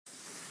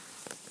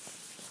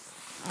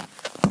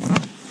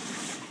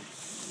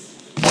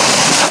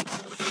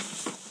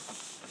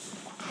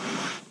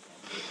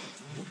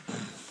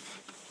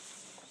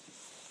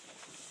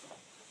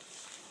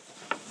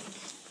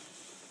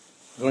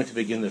We're going to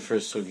begin the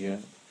first sugya.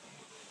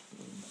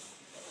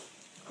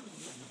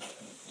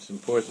 It's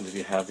important that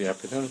you have the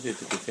opportunity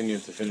to continue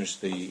to finish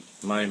the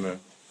Maimer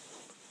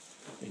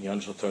in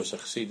Yanshal Torah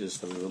Chassidus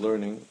that we were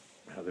learning,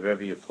 how the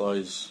Rebbe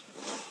applies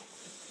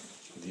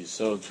the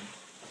Yisod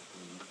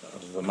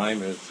of the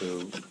Maimer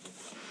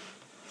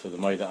to the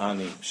Maida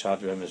Ani,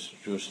 Pshat Remes,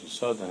 Jewish and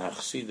Sod, and how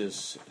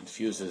Chassidus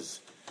infuses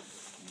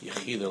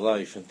Yechida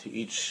life into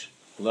each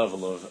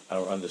level of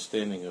our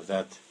understanding of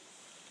that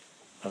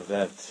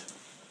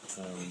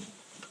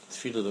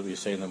tefillah that we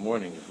say in the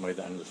morning of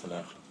Maida Ani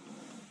Lefanecha.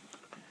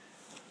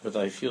 But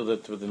I feel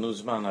that with the new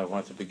Zman, I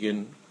want to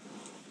begin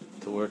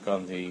to work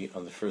on the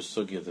first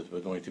sugya that we're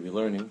going to be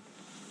learning.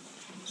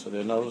 So there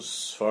are no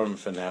svarim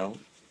for now.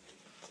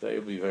 Today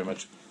will be very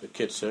much a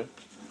kitzer.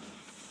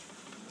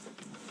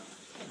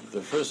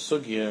 The first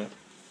sugya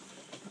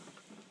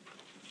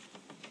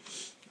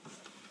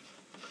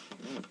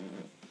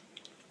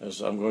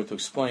as I'm going to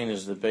explain,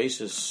 is the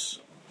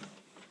basis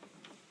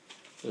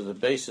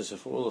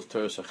of all of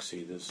Torah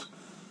Chassidus.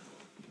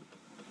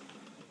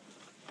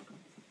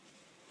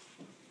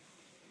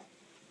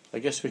 I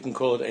guess we can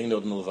call it Ein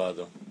Od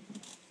Milvado.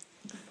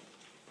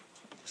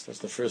 So that's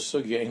the first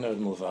sugya, Ein Od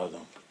Milvado.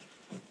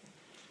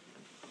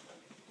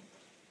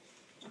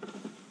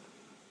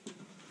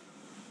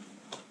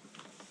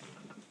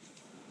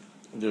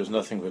 There is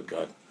nothing but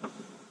God.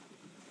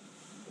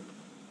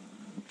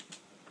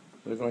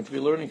 We're going to be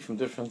learning from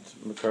different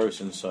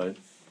makaros inside.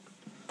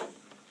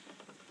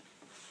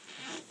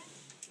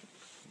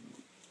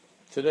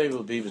 Today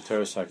will be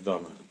B'Teres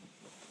Hakdama.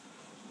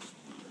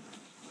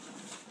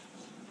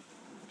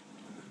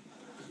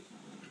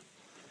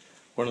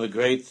 One of the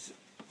greatest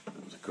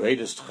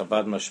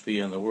Chabad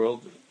Mashpia in the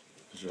world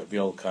is Rabbi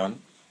Yoel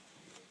Kahn.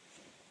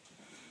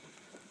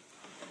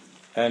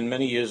 And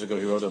many years ago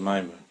he wrote a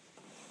Maimer.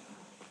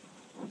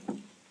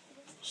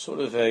 Sort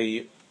of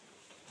a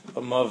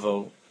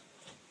mavo,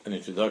 an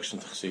introduction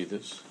to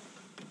Chassidus.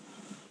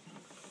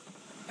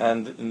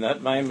 And in that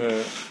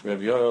Maimer,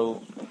 Rabbi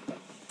Yoel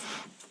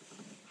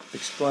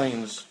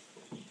explains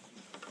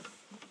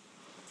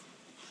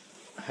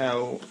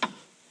how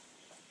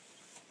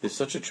there's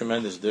such a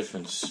tremendous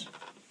difference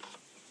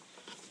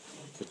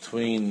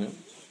between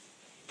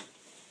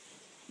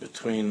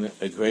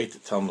a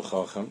great Talmid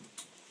Chacham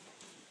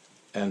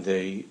and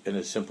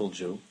a simple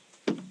Jew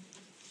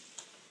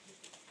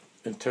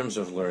in terms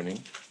of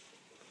learning.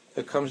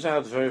 It comes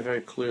out very,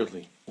 very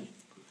clearly.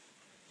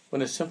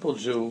 When a simple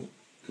Jew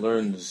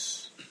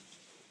learns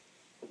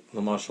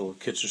L'mashal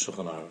Kitzur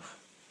Shulchan Aruch,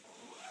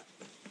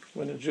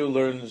 when a Jew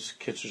learns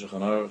Kitzur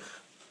Shulchan Aruch,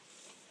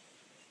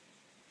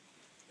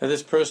 and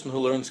this person who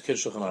learns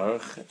Kitzur Shulchan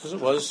Aruch, as it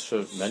was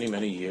for many,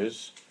 many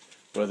years,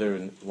 whether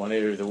in one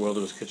area of the world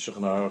it was Kitzur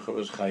Shulchan Aruch, it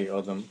was Chai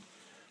Adam,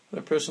 when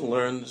a person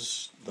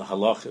learns the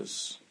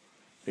halachas,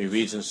 he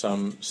reads in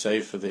some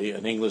sefer,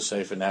 an English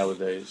sefer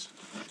nowadays,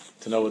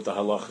 to know what the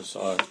halachas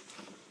are.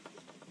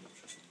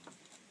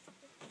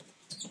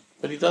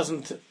 But he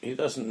doesn't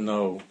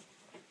know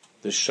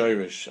the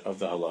shirish of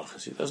the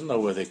halachas. He doesn't know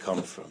where they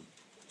come from.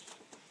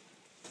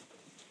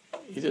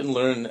 He didn't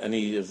learn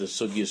any of the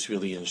sugyas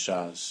really in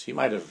Shas. He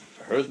might have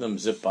heard them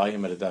zip by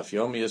him at a daf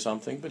yomi or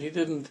something, but he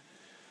didn't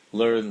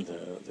learn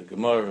the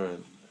Gemara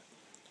and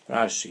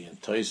Rashi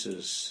and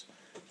Tosfos,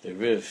 the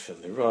Rif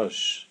and the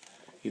Rosh.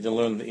 He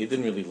didn't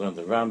really learn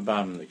the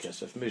Rambam and the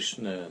Kesef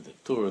Mishnah and the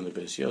Torah and the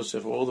Beis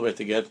Yosef, all the way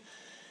to get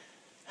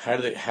how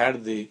did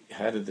the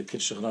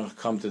Kitzur Shulchan Aruch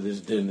come to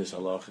this din, this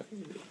halacha.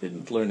 He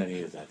didn't learn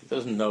any of that. He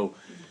doesn't know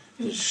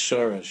the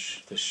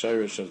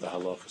shirish of the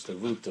halachas, the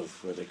root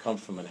of where they come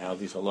from and how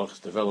these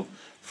halachas develop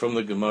from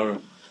the Gemara,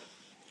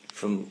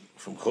 from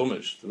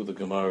Chumash through the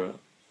Gemara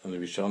and the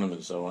Rishonim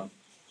and so on.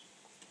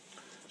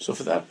 So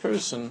for that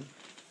person,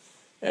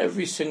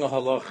 every single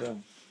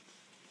halacha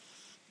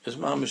is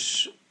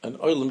mamish an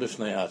oilam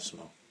b'fnei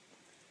atzmo.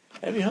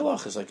 Every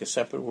halacha is like a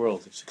separate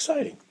world. It's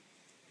exciting.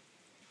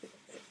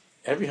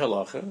 Every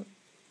halacha,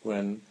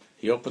 when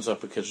he opens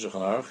up a Kitzur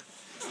Shulchan Aruch,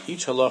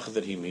 each halacha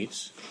that he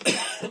meets,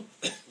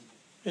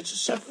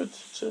 it's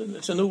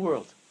a new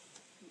world.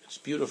 It's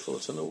beautiful.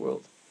 It's a new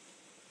world.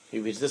 He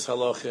reads this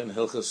halacha in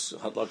Hilchos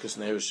Hadlakas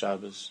Neiros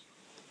Shabbos.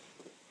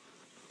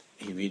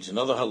 He reads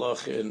another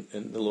halacha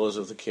in the laws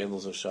of the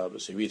candles of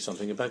Shabbos. He reads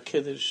something about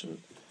Kiddush,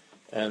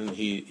 and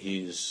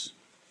he's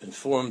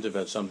informed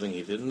about something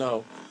he didn't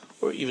know,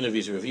 or even if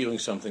he's reviewing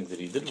something that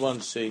he did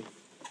want to see.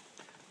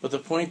 But the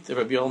point that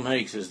Rabbi Yoel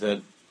makes is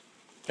that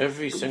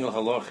every single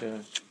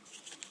halacha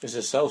is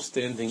a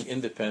self-standing,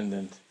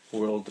 independent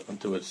world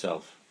unto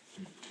itself.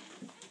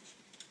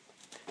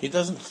 He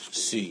doesn't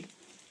see.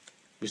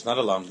 He's not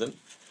a lamdan.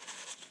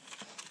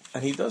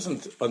 And he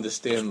doesn't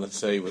understand, let's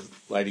say, with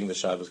lighting the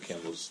Shabbos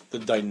candles, the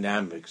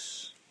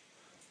dynamics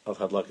of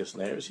Hadlakas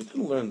Neiros. He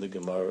didn't learn the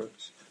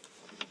Gemaras.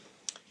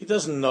 He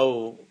doesn't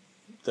know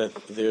that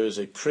there is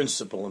a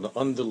principle, an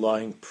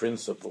underlying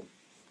principle,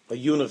 a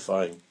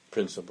unifying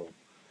principle,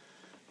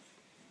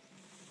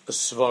 a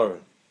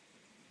svara,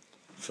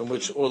 from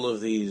which all of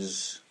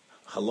these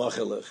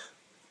halachilach,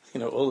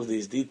 all of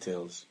these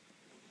details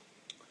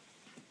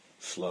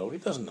flow. He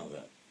doesn't know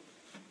that.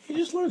 He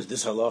just learns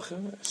this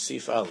halacha,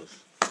 sif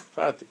aleph.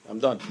 Fati, I'm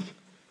done.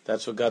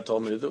 That's what God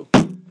told me to do.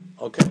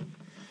 Okay.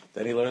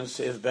 Then he learns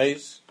sif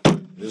beis.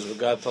 This is what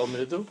God told me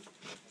to do.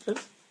 That's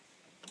it.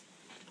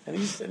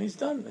 And he's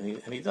done,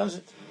 and he does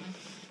it.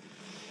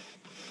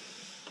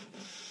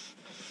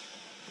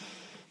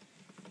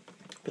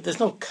 But there's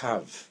no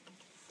kav,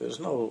 there's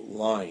no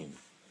line,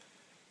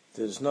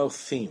 there's no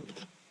theme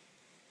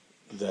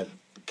that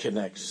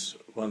connects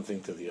one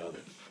thing to the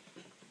other.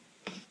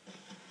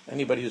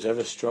 Anybody who's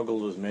ever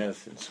struggled with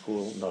math in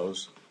school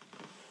knows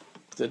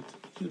the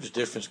huge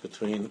difference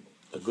between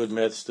a good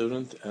math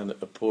student and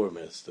a poor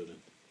math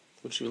student,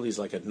 which really is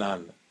like a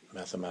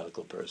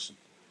non-mathematical person.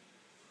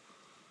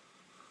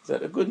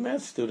 That a good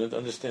math student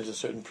understands a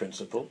certain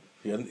principle.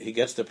 He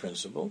gets the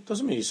principle.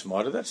 Doesn't mean he's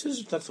smarter. That's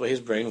the way his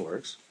brain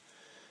works.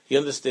 He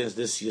understands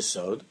this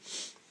yesod,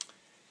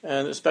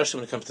 and especially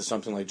when it comes to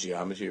something like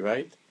geometry,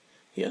 right?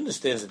 He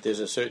understands that there's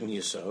a certain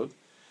yesod,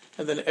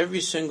 and then every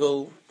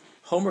single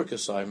homework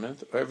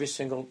assignment or every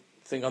single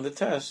thing on the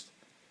test,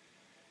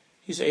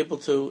 he's able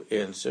to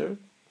answer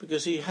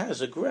because he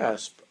has a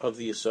grasp of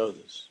the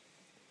yesodas,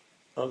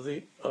 of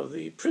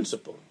the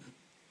principle.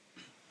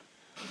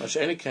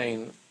 Masha'eni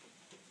Kain,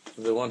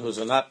 the one who's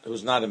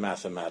not a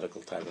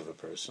mathematical type of a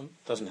person,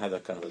 doesn't have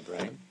that kind of a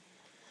brain.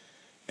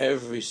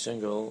 Every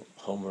single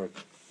homework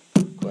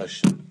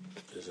question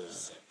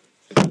is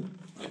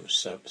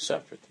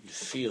separate. You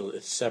feel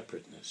its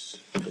separateness.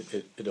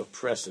 It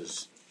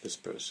oppresses this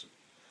person.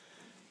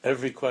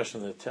 Every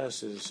question on the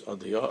test is on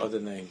the other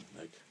name,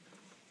 like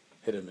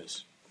hit or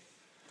miss.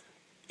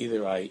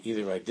 Either I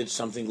did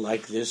something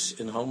like this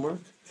in homework.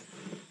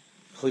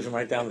 I'll even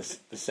write down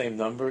the same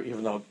number,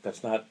 even though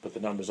that's not what the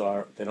numbers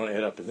are. They don't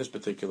add up in this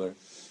particular,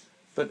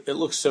 but it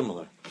looks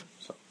similar.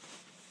 So,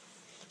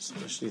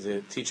 especially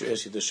the teacher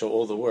asks you to show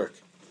all the work.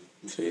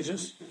 So he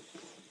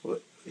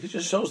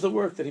just shows the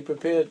work that he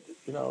prepared.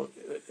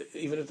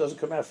 Even if it doesn't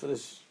come out for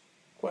this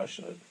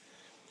question,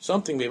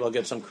 something maybe I'll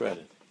get some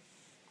credit.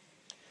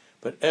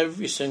 But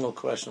every single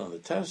question on the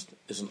test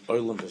is an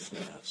olam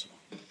b'fnei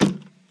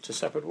atzmo. It's a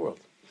separate world.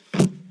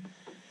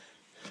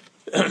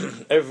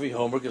 Every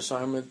homework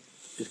assignment,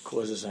 it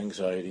causes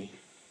anxiety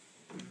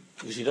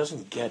because he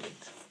doesn't get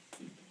it.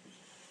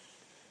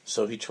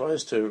 So he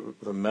tries to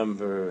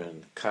remember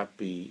and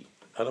copy.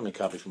 I don't mean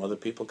copy from other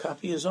people.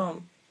 Copy his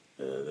own.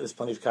 There's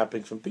plenty of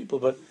copying from people,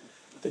 but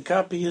to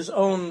copy his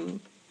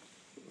own,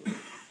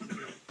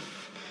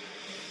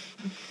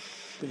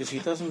 because he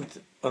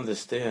doesn't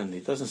understand.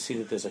 He doesn't see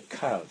that there's a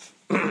kav,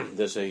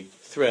 there's a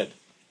thread,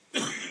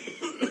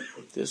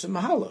 there's a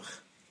mahalach,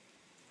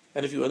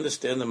 and if you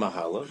understand the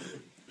mahalach,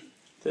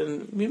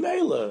 then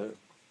mimela,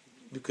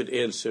 you could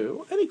answer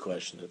any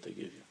question that they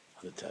give you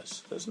on the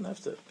test. It doesn't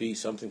have to be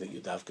something that you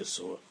dafka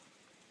saw.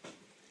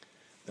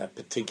 That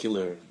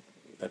particular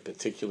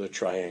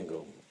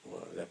triangle,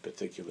 or that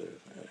particular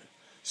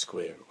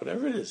square,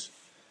 whatever it is,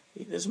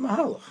 there's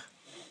mahalach.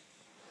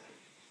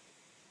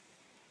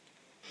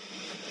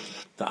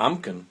 The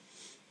Amkin,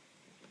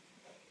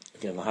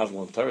 again, the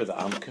Havlon Torah, the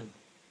Amkin,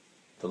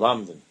 the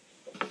Lamdan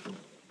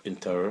in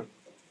Torah,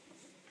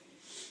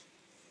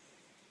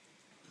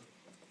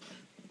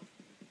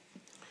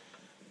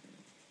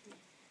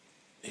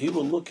 he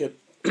will look at,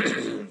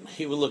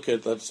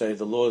 let's say,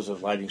 the laws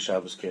of lighting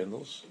Shabbos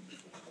candles,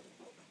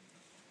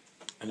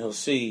 and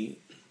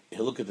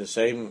he'll look at the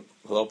same.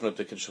 He'll open up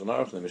the Shulchan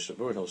Aruch, the Mishnah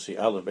Berurah, and he'll see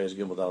Aleph, Beis,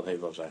 Gimel, Dal, Hey,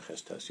 Vav, Zayin,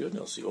 Ches, Tes, Yud, and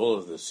he'll see all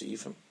of the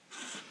Seifim.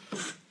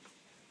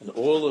 And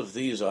all of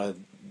these are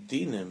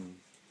dinim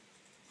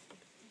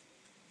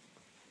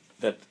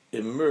that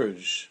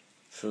emerge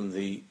from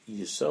the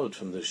yesod,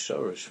 from the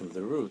shorish, from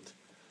the root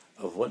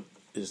of what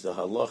is the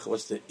halacha,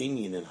 what's the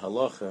inyan in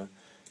halacha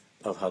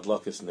of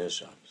hadlakas ner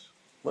Shabbos.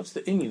 What's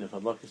the inyan of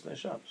hadlakas ner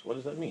Shabbos? What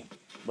does that mean?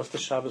 What's the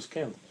Shabbos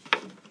candle?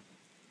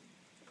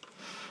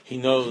 He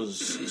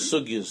knows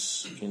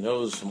sugyas, he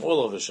knows from all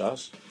over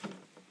Shas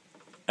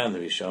and the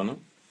Rishonim.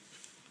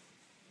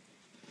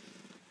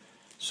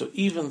 So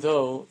even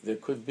though there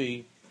could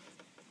be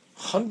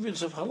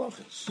hundreds of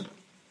halachas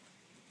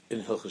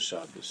in Hilchos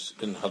Shabbos,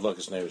 in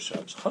Hadlakas Ner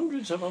Shabbos,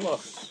 hundreds of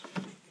halachas,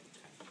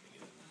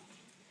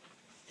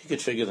 he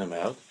could figure them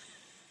out,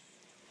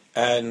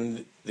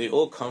 and they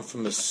all come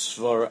from a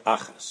svara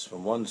achas,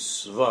 from one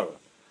svara.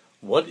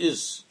 What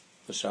is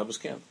the Shabbos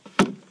candle?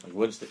 Like,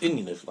 what is the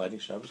inyan of lighting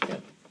Shabbos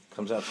candle?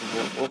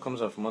 All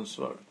comes out from one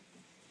svara.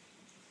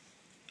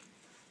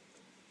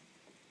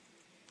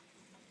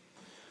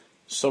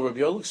 So Rabbi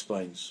Yoel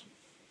explains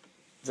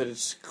that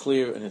it's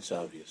clear and it's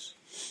obvious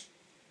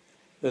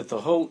that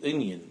the whole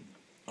inyan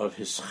of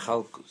his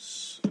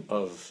chalkus,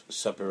 of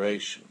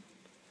separation,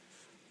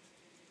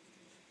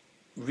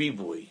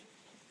 ribui,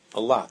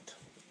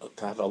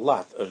 to have a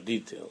lot of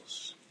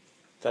details,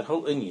 that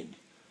whole inyan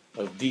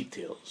of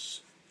details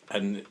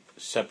and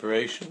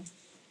separation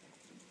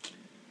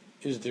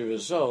is the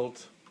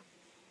result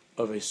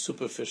of a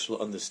superficial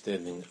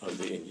understanding of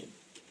the inyan,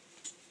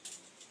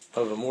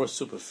 of a more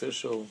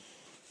superficial,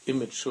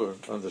 immature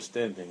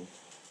understanding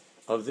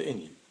of the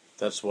inyan.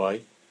 That's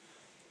why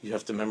you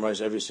have to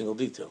memorize every single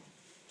detail.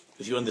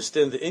 If you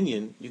understand the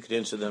inyan, you can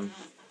answer them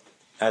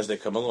as they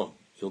come along.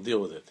 You'll deal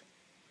with it.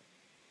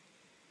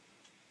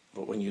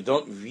 But when you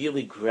don't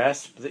really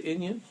grasp the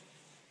inyan,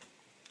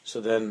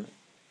 so then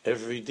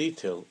every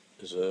detail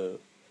is a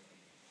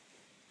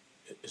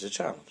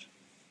challenge.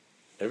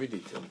 Every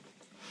detail.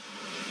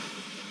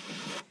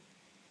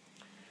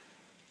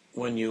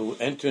 When you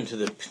enter into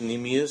the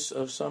pnimius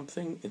of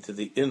something, into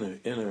the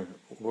inner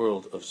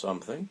world of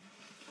something,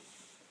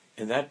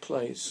 in that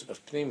place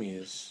of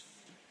pnimius,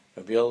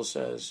 Rabbi El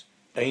says,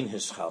 Ein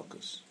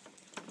hischalkus.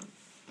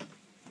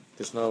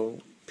 There's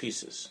no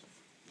pieces.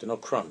 There are no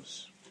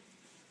crumbs.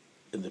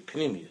 In the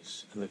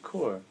pnimius, in the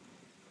core,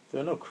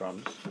 there are no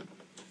crumbs.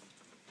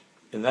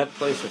 In that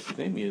place of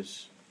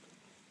pnimius,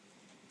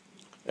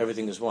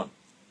 everything is one.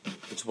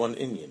 It's one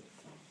inyan.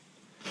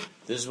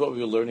 This is what we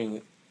were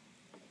learning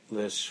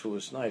last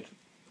Shavuos night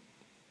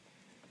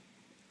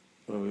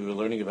when we were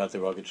learning about the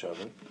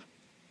Rogatchover.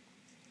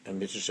 And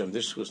Mitzvah Shem,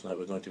 this Shavuos night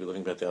we're going to be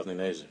learning about the Avnei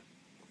Nezer.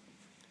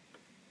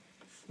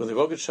 When the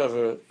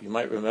Rogatchover, you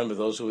might remember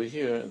those who were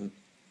here, and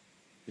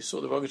we saw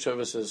the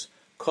Rogatchover says,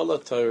 Kol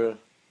HaTorah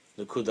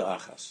Nekuda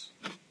Achas.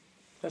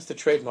 That's the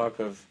trademark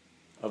of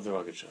the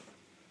Rogatchover.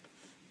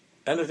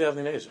 And of the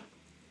Avnei Nezer.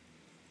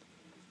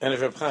 And of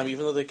Reb Chaim,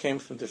 even though they came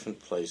from different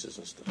places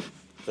and stuff.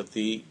 But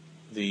the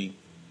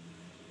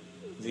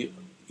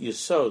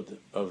yesod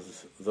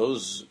of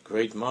those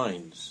great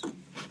minds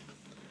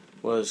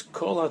was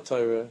Kol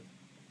HaTorah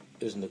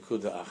is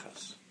Nekuda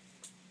Achas.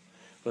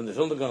 When the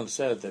Vilna Gaon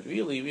said that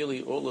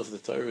really all of the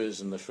Torah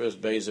is in the first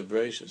Beis of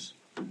Bereshis.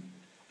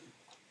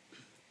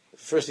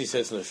 First he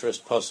says in the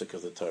first pasuk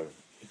of the Torah.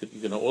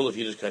 You can know all of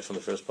Yiddishkeit from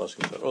the first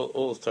pasuk of the Torah.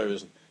 All of Torah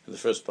is in the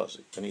first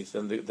pasuk. And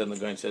then the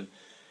Gaon said,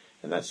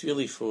 and that's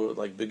really for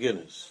like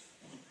beginners.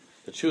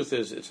 The truth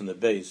is, it's in the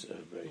Beis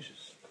of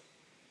Bereshis.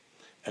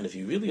 And if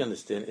you really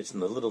understand, it's in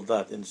the little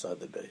dot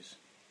inside the Beis.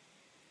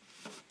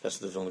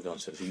 That's what the Vilna Gaon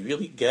said. If you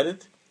really get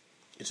it,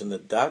 it's in the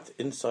dot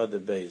inside the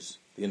Beis,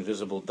 the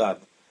invisible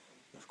dot.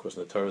 Of course,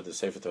 in the Torah, the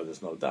Sefer Torah,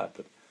 there's no dot,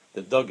 but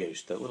the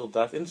dogesh, that little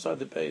dot inside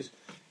the Beis,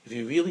 if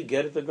you really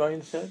get it, the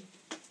Gaon said,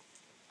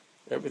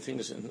 everything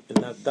is in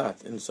that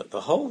dot inside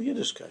the whole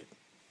Yiddishkeit.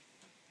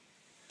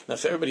 Now,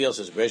 for everybody else,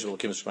 it's Bereshit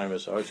Elokim Shemaim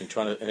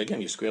V'Haaretz, and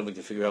again, you're scrambling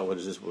to figure out what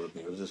does this word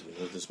mean, what does this mean,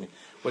 what does this mean,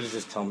 what does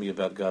this tell me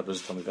about God, what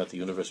does it tell me about the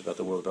universe, about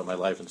the world, about my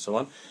life, and so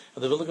on.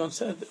 And the Vilna Gaon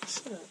said,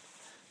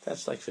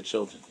 that's like for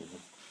children, you know.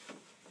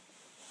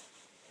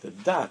 The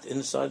dot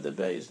inside the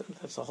Beis,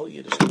 that's the whole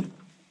Yiddishkeit.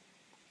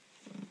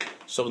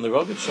 So when the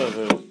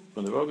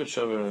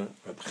Rogatchover,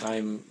 Reb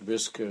Chaim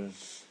Brisker,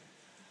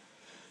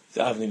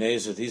 the Avnei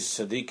Nezer, these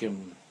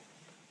tzaddikim,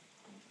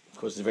 of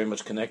course, they're very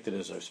much connected,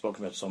 as I've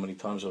spoken about so many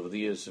times over the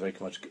years. Very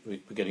much,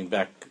 we're getting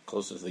back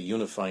closer to the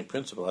unifying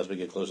principle as we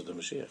get closer to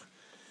Mashiach.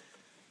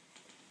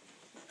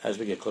 As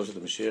we get closer to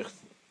Mashiach,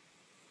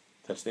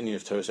 that's the Indian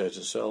of Torah Eretz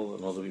Yisrael,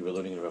 and all that we were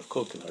learning in Rav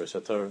Kook and Aris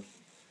HaTorah.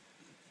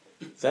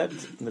 That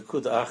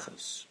Nekud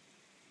Achas.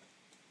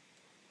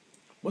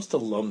 What's the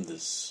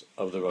lumdus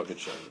of the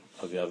Rogatchover,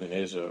 of the Avnei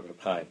Nezer, Reb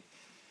Chaim?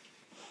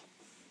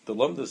 The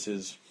lumdus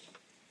is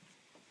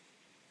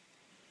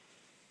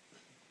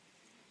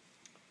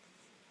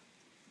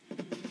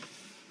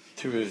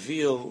to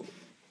reveal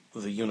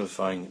the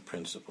unifying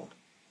principle.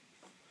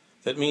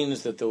 That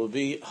means that there will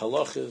be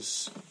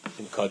halachas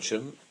in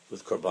Kodshim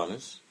with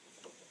korbanos.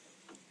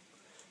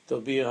 There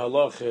will be a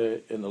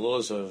halacha in the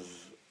laws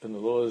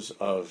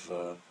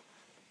of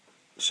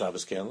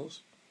Shabbos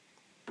candles.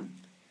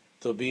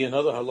 There will be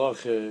another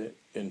halacha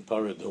in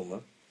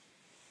Paraduma,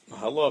 a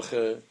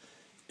halacha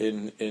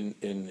in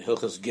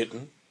Hilchas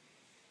Gittin.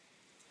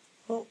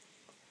 Well,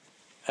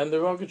 and the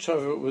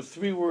Rogatchover, with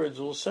 3 words,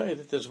 will say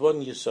that there's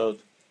one yesod.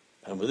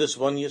 And with this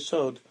one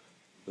yesod,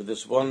 with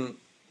this one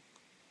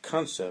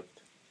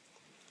concept,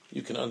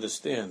 you can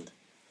understand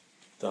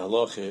the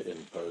halacha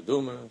in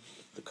Paraduma,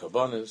 the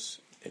Karbanis,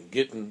 in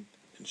Gittin,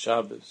 in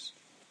Shabbos.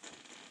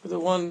 With the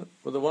one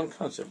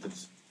concept,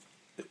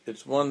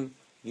 it's one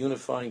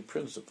unifying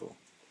principle.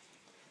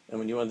 And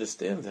when you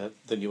understand that,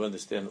 then you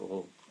understand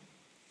all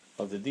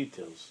of the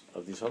details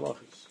of these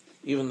halachas.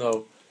 Even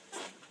though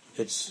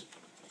it's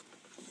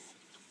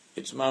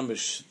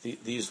mamish,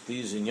 these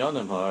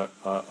inyanim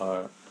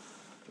are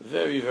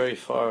very, very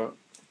far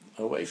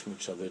away from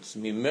each other. It's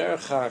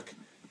mimerchak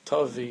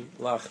tavi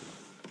lachna.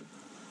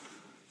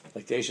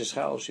 Like the Eishes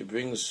Chal, she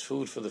brings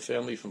food for the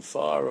family from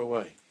far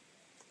away.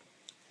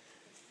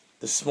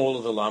 The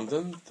smaller the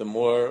lamdan, the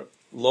more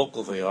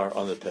local they are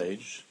on the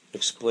page,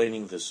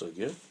 explaining the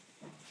sugya.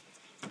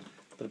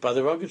 But by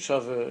the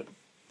Rogatchover,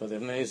 by the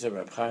Avnei Nezer,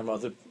 Reb Chaim,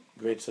 other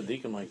great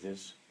tzaddikim like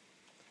this,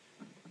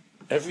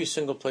 every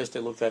single place they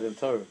looked at in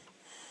Torah,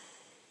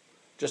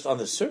 just on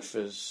the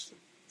surface,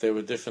 there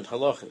were different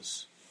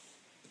halachas,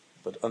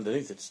 but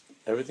underneath it,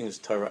 everything is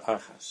Torah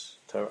Achas.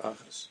 Torah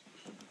Achas.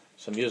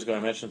 Some years ago, I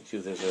mentioned to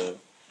you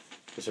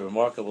there's a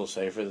remarkable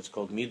sefer that's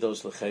called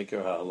Midos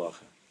L'Cheker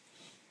HaHalacha,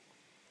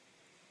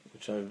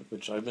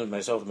 which I've been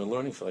myself been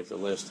learning for like the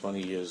last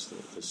 20 years.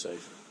 The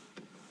sefer.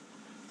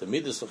 the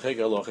Midas L'cheg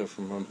Halacha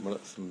from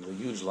the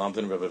huge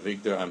Lamdan Rabbi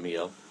Victor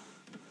Amiel,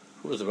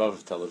 who was the Rav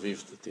of Tel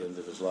Aviv at the end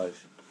of his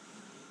life.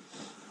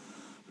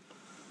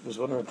 He was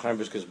one of Reb Chaim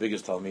Brishke's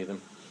biggest Talmidim.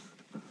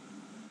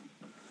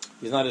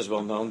 He's not as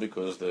well known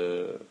because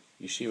the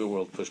yeshiva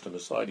world pushed him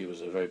aside. He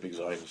was a very big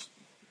Zionist,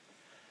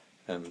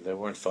 and they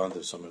weren't fond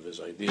of some of his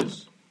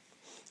ideas,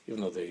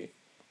 even though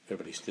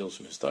everybody steals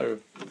from his Torah.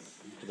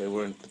 They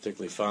weren't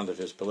particularly fond of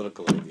his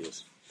political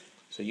ideas.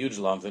 It's a huge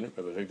Lamdan,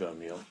 Rabbi Victor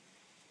Amiel.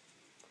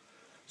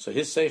 So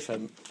his Sefer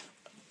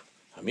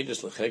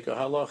Hamidus L'Cheker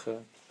Halacha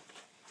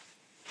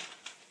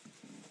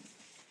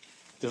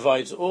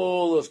divides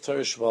all of Torah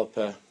Sheba'al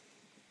Peh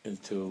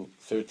into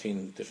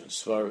 13 different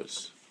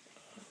svaras.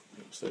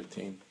 It was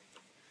 13.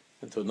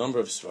 Into a number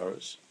of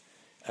svaras.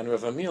 And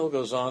Rav Amiel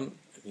goes on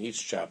in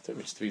each chapter,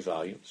 it's 3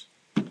 volumes,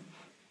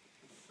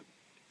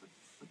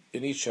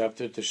 in each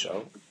chapter to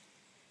show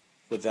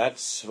with that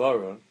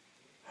svara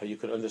how you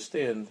could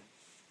understand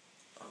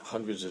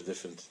hundreds of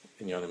different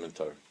inyanim in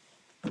Torah,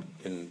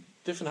 in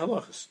different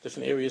halachas,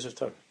 different areas of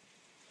Torah,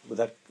 with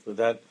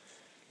that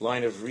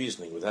line of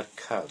reasoning, with that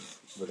kav,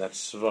 with that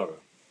svara.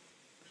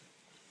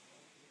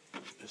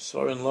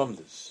 Svara in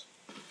Lomdas.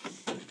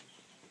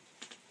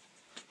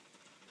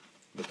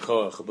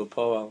 B'koach,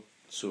 b'poal,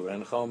 surah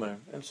and chomer,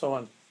 and so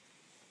on.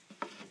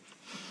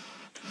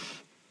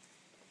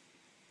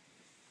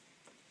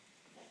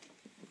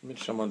 Maybe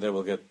someone there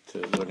will get to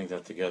learning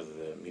that together,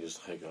 the Midas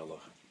L'cheg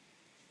Halacha.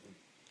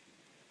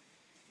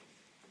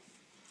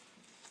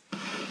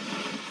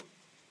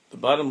 The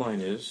bottom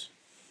line is,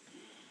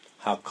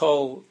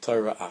 Hakol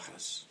Torah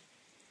Achas.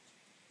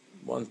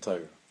 One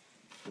Torah.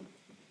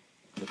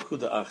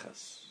 Nekuda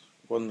Achas.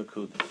 One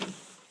Nekuda.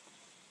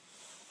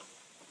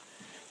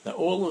 Now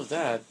all of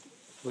that,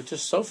 which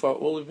is so far,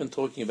 all we've been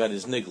talking about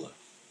is Nigla.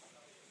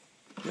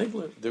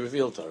 Nigla, the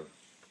revealed Torah.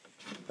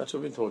 That's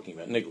what we've been talking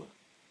about, Nigla.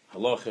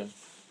 Halacha,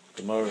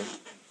 Gemara,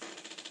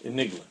 in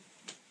Nigla.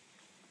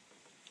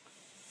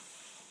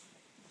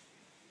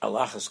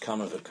 Alachas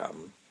Kama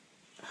V'Kam,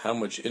 how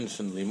much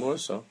infinitely more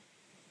so,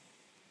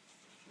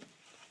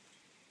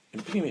 in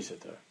Pnimis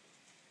Torah.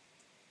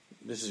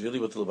 This is really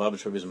what the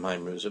Lubavitch Rebbe's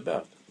Maimer is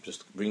about.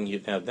 Just bringing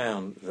it now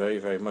down very,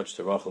 very much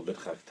to Rachel Bet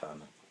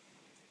Chaktana.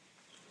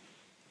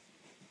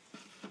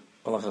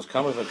 Alachas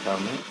Kama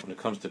V'Kam, when it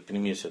comes to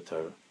Pnimis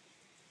Torah,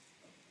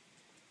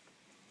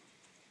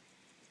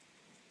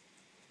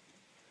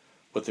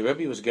 what the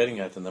Rebbe was getting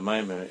at in the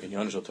Maimer in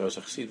Yonah Shel Torah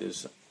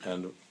Chassidus,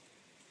 and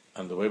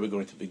the way we're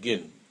going to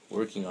begin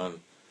working on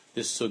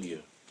this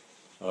sugya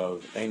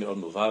of Ein Od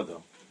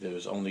Milvado, there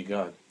is only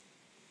God,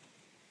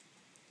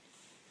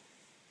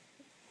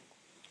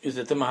 is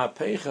that the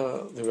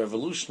Mahapecha, the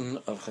revolution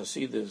of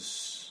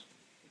Chassidus,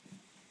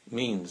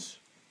 means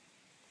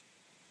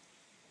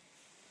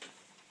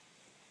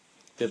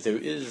that there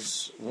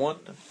is one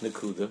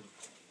Nekuda,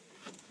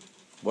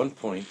 one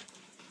point,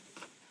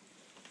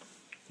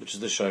 which is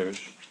the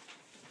Shirish,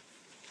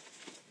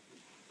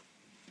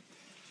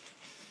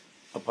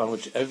 upon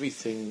which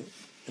everything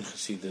in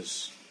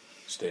Chassidus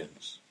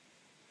stands,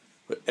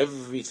 where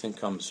everything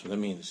comes from. That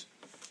means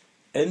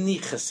any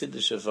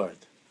Chassidish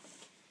Avart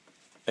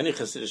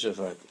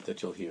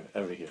that you'll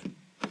ever hear.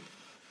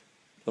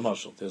 The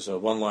Mashal, there's a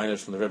one-liner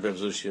from the Rebbe of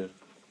Zushia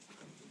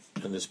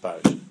in this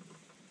parasha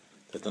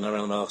that the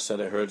Naran Melech said,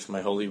 I heard from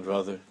my holy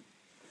brother,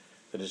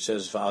 that it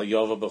says, V'al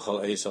Yova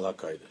b'chol eis al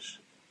HaKodesh.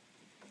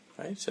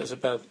 Right? It says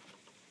about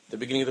the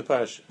beginning of the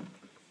parasha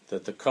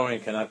that the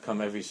Kohen cannot come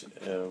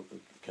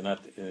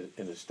cannot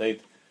in the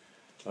state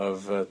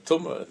of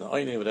Tumah, the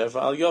Einin, whatever.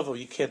 Al Yovo,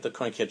 the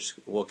Kohen can't just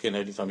walk in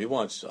anytime he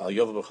wants. Al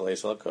Yovo b'chol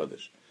eis al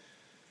HaKodesh.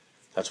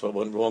 That's what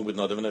went wrong with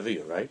Nadav and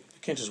Avihu, right? You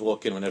can't just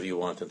walk in whenever you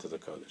want into the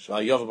Kodesh.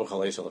 Al Yovo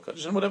b'chol eis al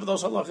HaKodesh, and whatever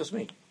those halachas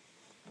mean.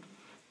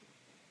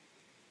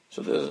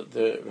 So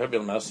the Rebbe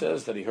Elmas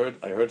says that I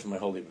heard from my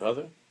holy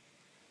brother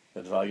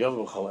that Val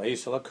Yovo b'chol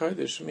eis al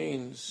HaKodesh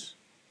means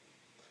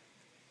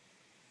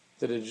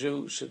that a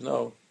Jew should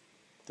know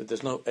that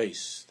there's no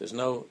ace, there's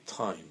no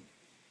time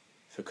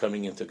for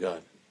coming into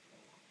God.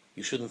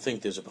 You shouldn't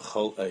think there's a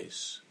b'chol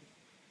ace.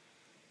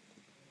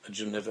 A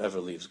Jew never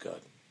ever leaves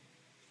God.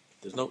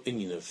 There's no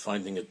Indian of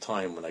finding a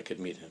time when I could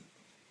meet him.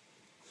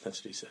 That's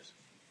what he says.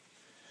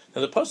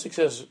 Now the pasuk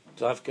says,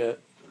 Davka,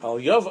 al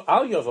Yovo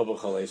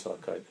b'chol eis al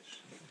HaKodesh.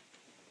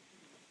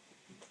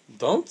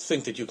 Don't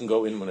think that you can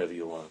go in whenever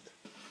you want.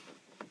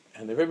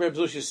 And the Rebbe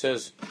Zushia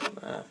says,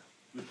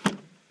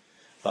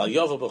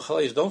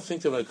 don't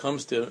think that when it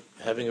comes to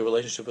having a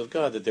relationship with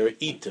God, that there are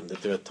itim,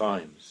 that there are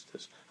times.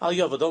 Al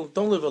Yava,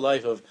 don't live a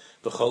life of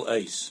b'chol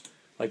eis.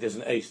 Like there's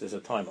an ace, there's a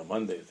time, on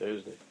Monday,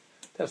 Thursday.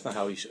 That's not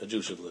how a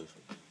Jew should live.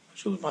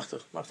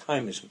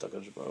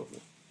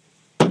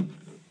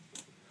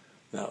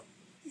 Now,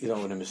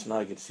 when a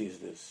Misnagid sees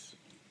this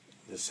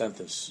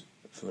sentence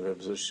from the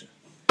Rebbe Zushia,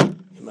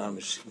 Imam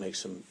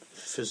makes him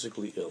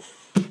physically ill.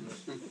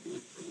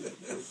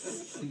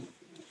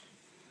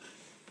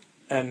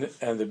 And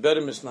the better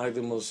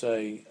Misnagdim will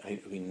say,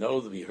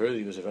 we heard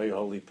he was a very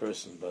holy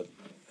person, but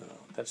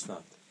that's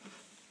not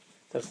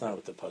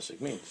what the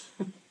pasuk means.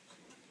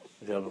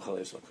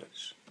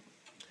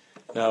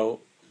 Now,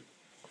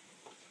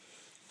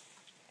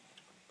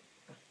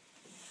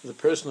 the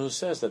person who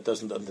says that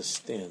doesn't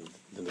understand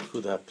the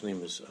Nekuda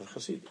Pnimis of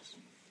Chassidus.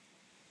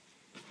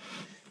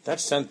 That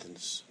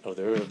sentence of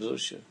the Rebbe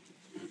Zusha,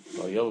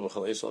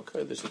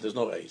 there's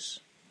no ace.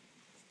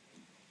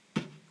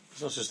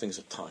 There's no such thing as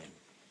a time.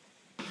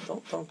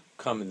 Don't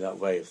come in that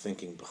way of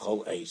thinking,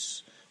 b'chol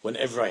ace,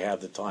 whenever I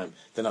have the time,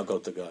 then I'll go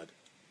to God.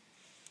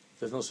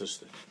 There's no such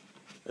thing.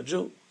 A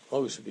Jew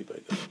always should be by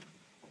God.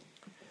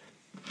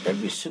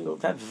 Every single,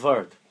 that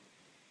word,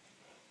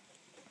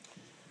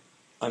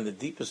 on the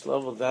deepest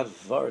level, that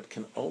word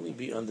can only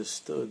be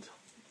understood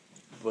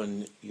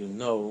when you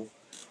know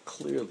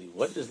clearly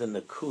what is the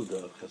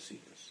Nakuda of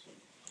Hasidus.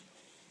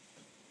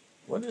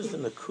 What is the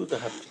Nakuda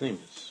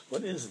HaPnimis?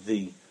 What is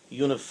the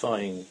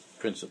unifying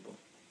principle?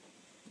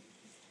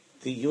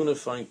 The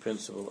unifying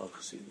principle of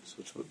Hasidus,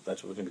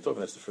 that's what we're going to be talking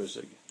about. That's the first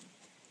segment.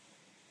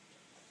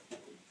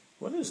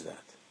 What is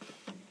that?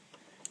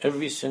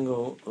 Every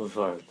single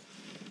word,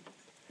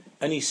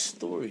 any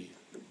story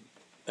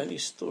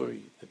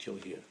that you'll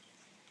hear.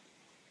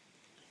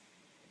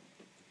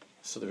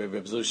 So the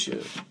Rebbe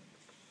Zusha,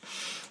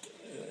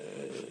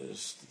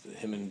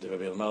 him and the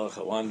Rebbe Malach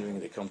are wandering.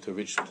 They come to a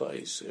rich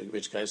place, a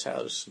rich guy's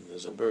house, and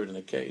there's a bird in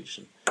a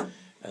cage,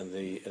 and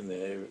the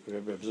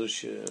Rebbe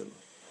Zusha,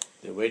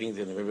 they're waiting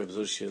there, and the Rebbe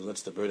Zusha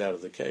lets the bird out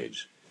of the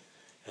cage,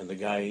 and the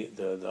guy,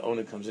 the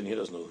owner comes in. He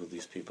doesn't know who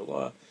these people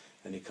are,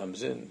 and he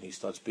comes in. He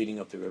starts beating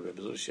up the Rebbe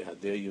Zusha. How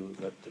dare you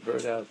let the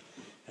bird out?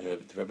 And the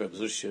Rebbe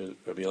Zusha,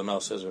 Rabbi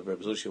Elmal says, Rebbe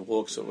Zusha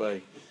walks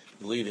away,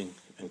 bleeding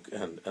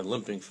and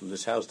limping from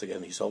this house to get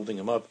him. He's holding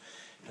him up,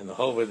 and the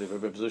whole way the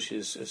Rebbe Zusha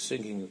is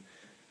singing,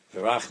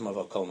 V'rachma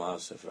v'kol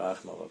ma'aseh,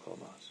 v'rachma v'kol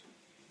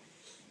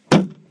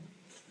ma'aseh.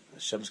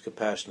 Hashem's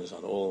compassion is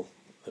on all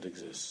that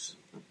exists.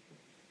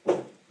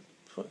 It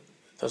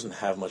doesn't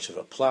have much of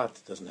a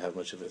plot. It doesn't have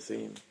much of a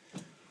theme.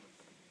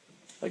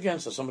 Again,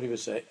 so somebody would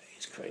say,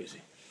 he's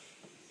crazy.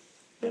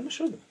 Yeah,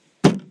 Meshuggah.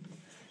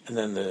 And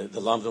then the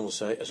Lamdan will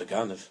say, as a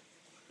Ganav.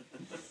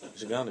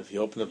 As a Ganav. He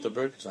opened up the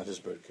bird. It's not his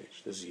bird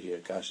cage. This is here,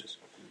 Kashas.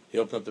 He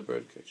opened up the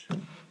bird cage.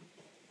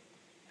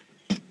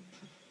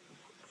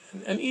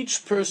 And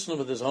each person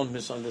with his own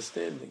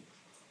misunderstanding.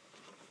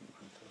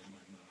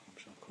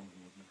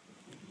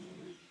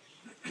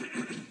 It's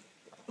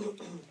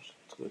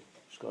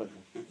good.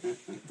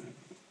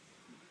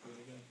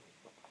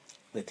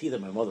 The tea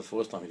that my mother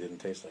forced on me didn't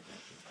taste like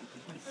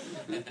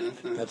that.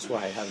 That's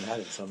why I haven't had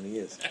it in so many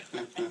years.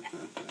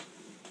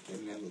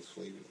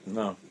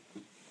 No.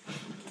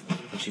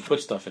 But she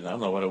put stuff in it. I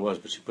don't know what it was,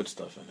 but she put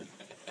stuff in it.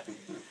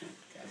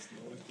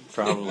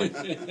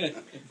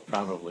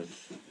 Probably.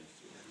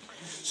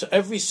 So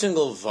every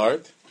single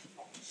vart,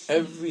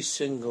 every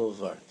single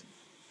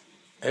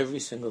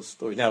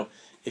story. Now,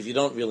 if you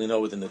don't really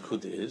know what the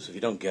Nakuda is, if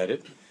you don't get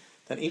it,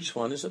 then each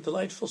one is a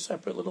delightful,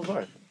 separate little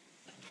vart.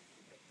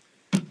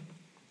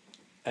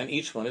 And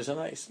each one is a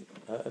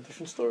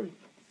different story.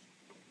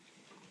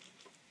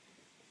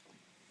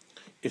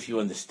 If you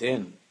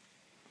understand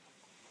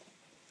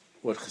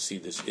what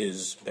Chassidus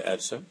is,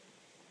 be'etzem,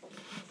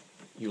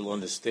 you'll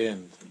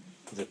understand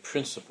the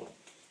principle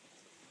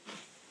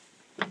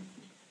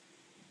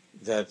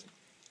that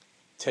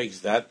takes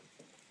that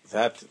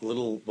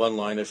little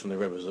one-liner from the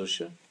Rebbe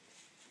Zusha,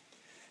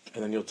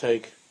 and then you'll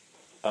take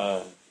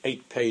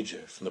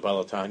 8-pager from the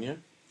Baal HaTanya,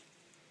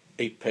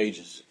 8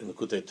 pages in the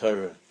Likutei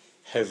Torah,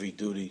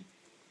 heavy-duty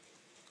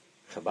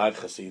Chabad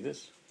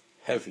Chassidus,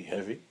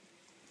 heavy.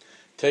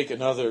 Take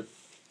another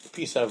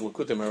piece out of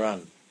Likutei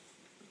Moharan,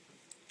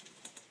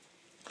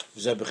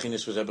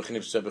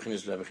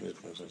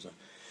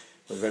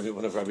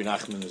 one of Rabbi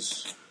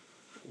Nachman's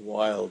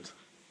wild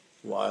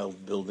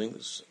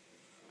buildings.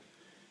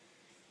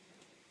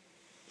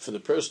 For the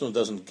person who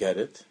doesn't get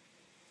it,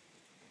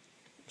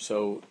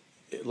 so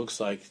it looks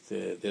like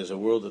there's a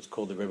world that's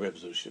called the Rebbe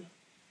Zusha,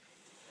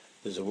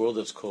 there's a world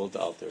that's called the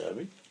Alter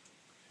Rebbe,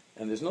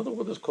 and there's another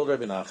world that's called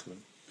Rabbi Nachman.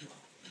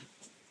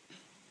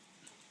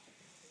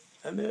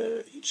 And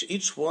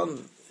each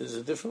one is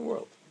a different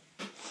world.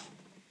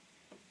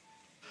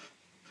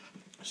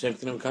 Same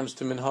thing when it comes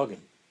to Minhagim.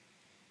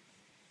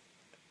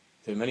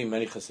 There are many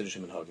Hasidic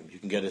Minhagim. You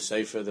can get a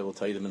sefer that will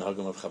tell you the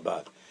Minhagim of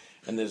Chabad.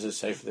 And there's a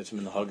sefer that's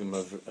Minhagim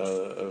of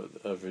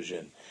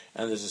Rizhin.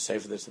 And there's a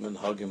sefer that's the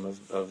Minhagim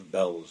of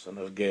Bells and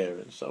of Ger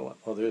and so on.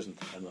 Oh, there isn't.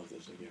 I don't know if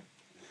there's a Ger.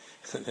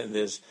 And then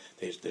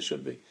there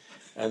should be.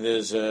 And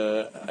there's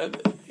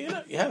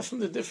you have from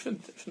the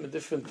different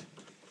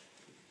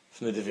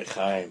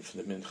Chaim, from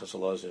the Minchas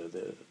Elazar,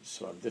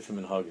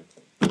 different Minhagim.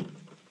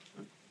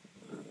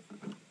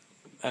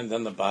 And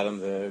then the bottom,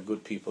 the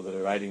good people that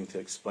are writing to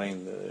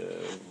explain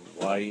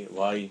why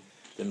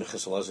the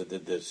Minchas Elazar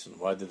did this, and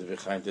why the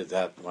Chaim did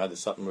that, and why the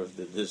Satmar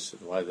did this,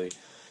 and why the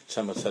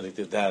Tzemach Tzedek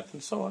did that,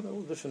 and so on.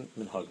 All different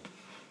minhagim.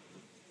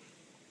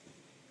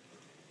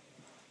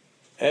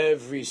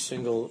 Every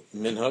single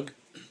minhag,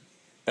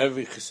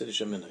 every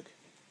Chassidish minhag,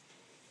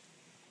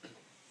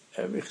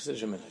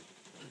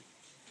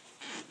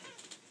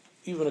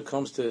 even when it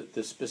comes to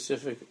the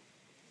specific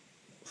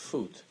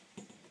food,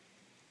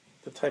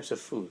 the types of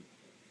food.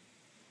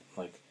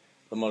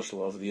 the mashal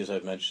over the years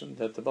I've mentioned,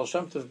 that the Baal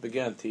Shem Tov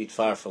began to eat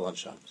farfel on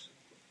Shabbos.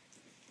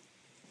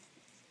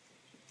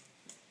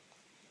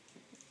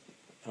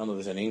 I don't know if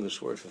there's any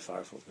English word for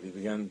farfel, but he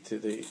began to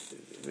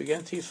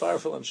eat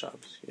farfel on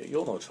Shabbos. You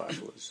all know what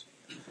farfel is.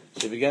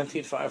 So he began to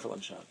eat farfel on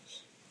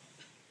Shabbos.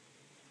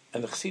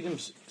 And the Chassidim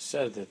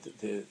said that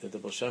the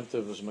Baal Shem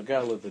Tov was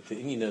Megala, that the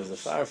inyan of the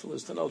farfel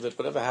is to know that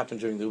whatever happened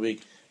during the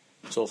week,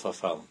 it's all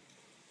farfel.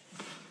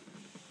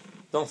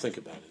 Don't think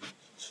about it.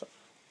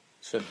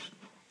 It's finished.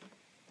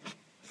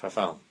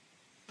 Farfel.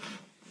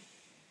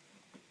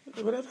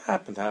 Whatever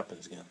happened,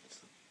 happens again.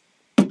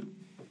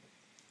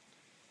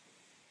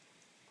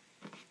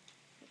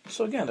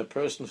 So again, a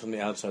person from the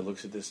outside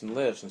looks at this and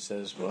laughs and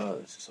says, "Well,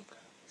 this is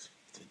it's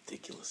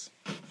ridiculous.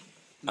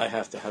 I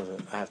have to have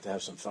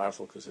some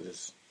farfel because it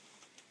is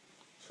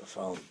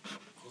farfel."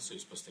 Also, you're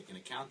supposed to take an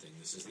accounting.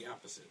 This is the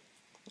opposite.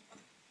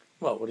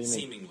 Well, what do you mean?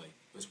 Seemingly,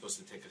 we're supposed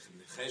to take a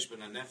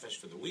cheshbon and nefesh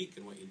for the week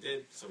and what you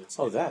did. So it's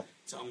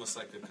It's almost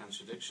like a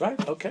contradiction.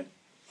 Right? Okay.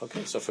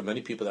 So for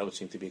many people, that would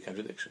seem to be a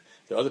contradiction.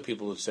 There are other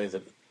people who would say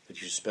that you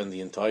should spend the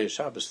entire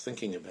Shabbos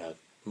thinking about,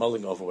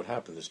 mulling over what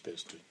happened this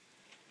past week.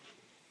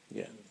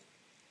 Yeah.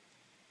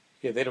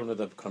 Yeah, they don't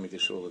end up coming to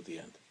shul at the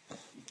end.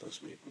 Those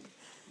people.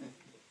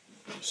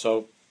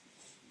 So,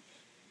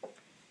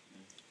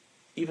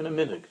 even a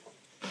minhag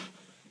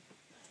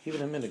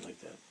like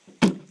that,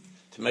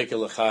 to make a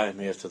l'chaim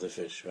after the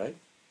fish, right?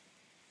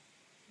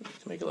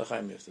 To make a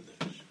l'chaim after the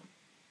fish.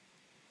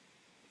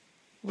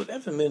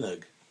 Whatever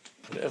minhag,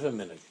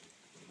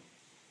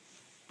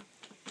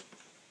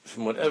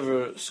 from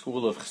whatever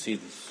school of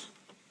Chassidus,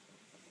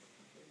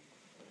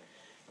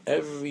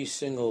 every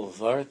single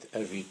vart,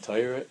 every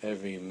Torah,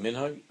 every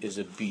minhag is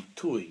a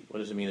bitui. What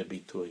does it mean, a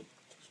bitui?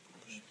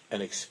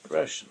 An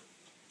expression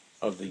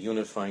of the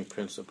unifying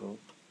principle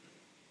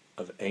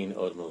of Ein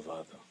Od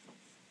Milvado.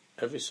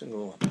 Every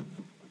single one.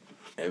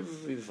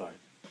 Every vart.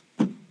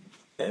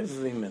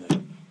 Every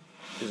minhag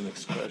is an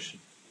expression.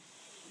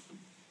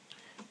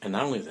 And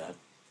not only that,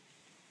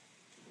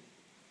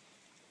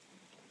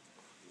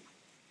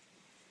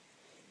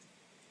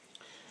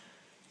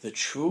 the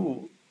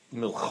true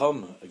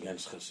milchama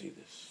against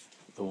Chassidus,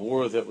 the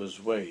war that was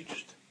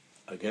waged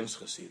against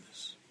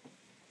Chassidus,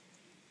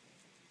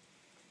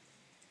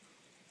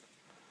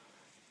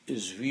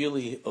 is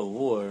really a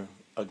war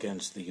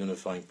against the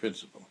unifying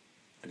principle,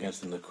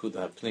 against the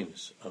Nakuda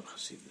HaPnimis of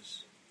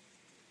Chassidus.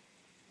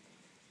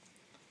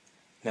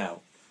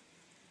 Now,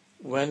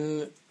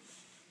 when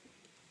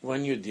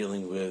you're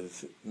dealing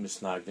with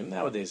misnagdim,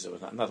 nowadays,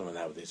 not only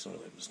nowadays, it's not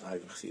like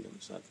misnagdim Chassidim,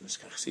 it's not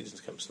Chassidus,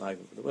 it's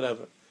misnagdim, but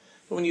whatever.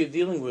 But when you're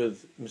dealing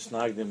with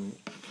misnagdim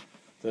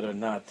that are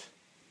not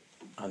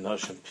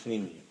anashim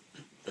pnimiyim,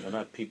 that are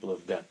not people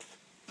of depth,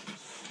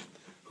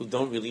 who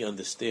don't really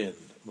understand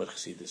what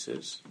Chassidus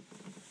is,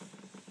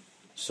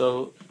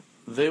 so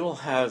they will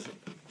have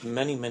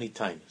many, many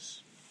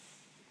times.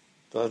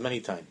 They'll have many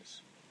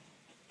times.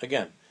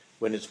 Again,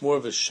 when it's more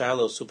of a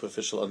shallow,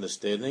 superficial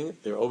understanding,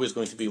 there are always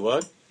going to be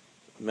what?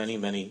 Many,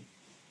 many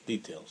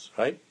details,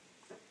 right?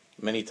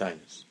 Many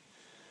times.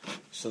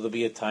 So there'll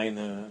be a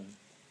taina.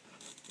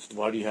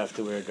 Why do you have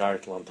to wear a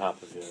gartel on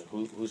top of you?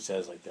 Who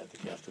says like that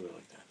you have to wear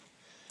like that?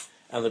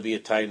 And there'll be a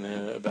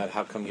taina about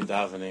how come you're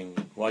davening,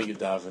 why you're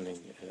davening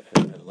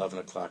at 11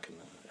 o'clock, and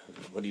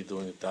what are you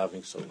doing at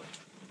davening so late?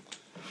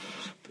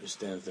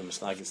 The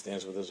Misnagid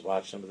stands with his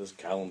watch and with his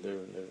calendar,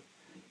 and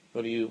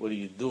what are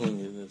you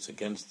doing? And it's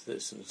against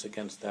this and it's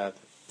against that.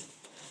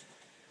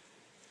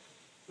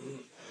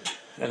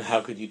 And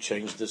how could you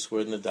change this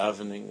word in the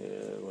davening?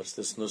 What's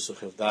this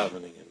nusach of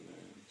davening?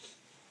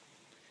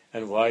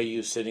 And why are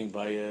you sitting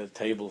by a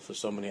table for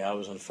so many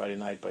hours on Friday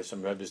night by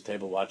some Rebbe's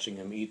table watching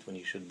him eat when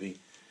you should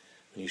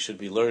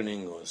be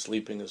learning or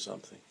sleeping or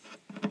something?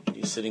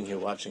 You're sitting here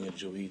watching a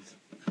Jew eat.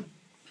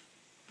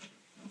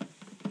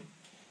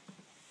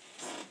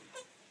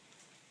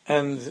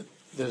 And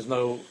there's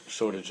no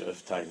shortage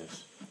of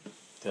tainas.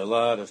 There are a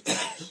lot of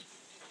tainas.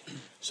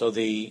 So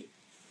the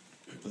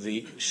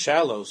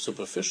shallow,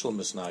 superficial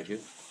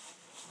misnagid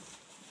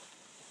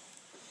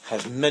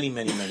has many,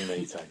 many, many,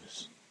 many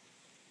tainas.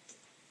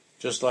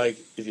 Just like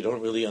if you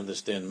don't really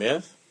understand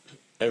math,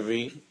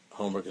 every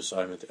homework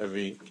assignment,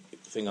 every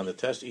thing on the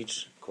test,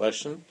 each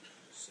question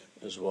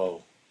is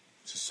whoa,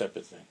 it's a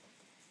separate thing.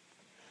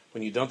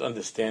 When you don't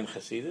understand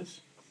Chassidus,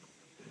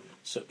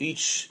 so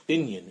each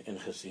inyan in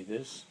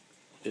Chassidus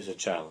is a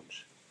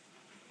challenge,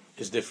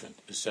 is different,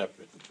 is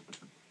separate.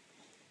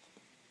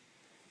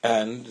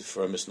 And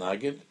for a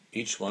misnagid,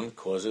 each one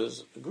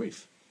causes a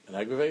grief, an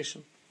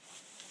aggravation.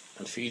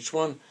 And for each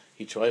one,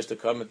 he tries to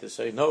come and to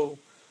say, no,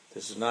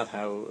 this is not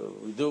how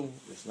we do,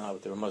 it's not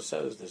what the Ramah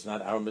says, this is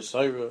not our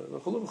Messiah,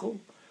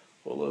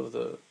 all of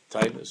the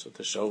tightness of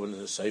the show in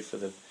the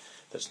Sefer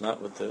that's not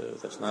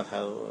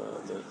how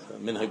the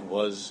minhag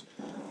was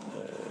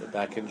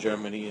back in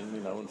Germany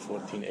in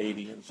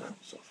 1480 and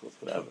so forth,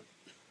 whatever.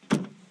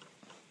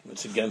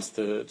 It's against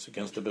the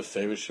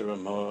Beferish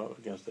Ramah,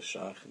 against the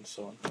Shach and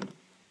so on.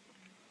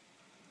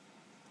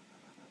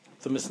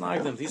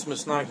 These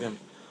misnagdim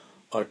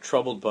are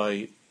troubled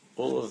by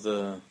all of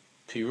the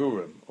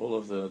pirurim, all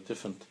of the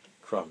different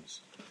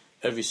crumbs.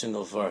 Every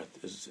single vart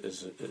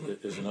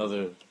is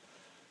another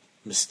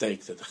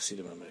mistake that the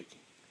Chassidim are making.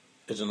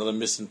 It's another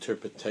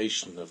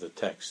misinterpretation of the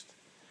text,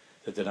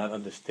 that they're not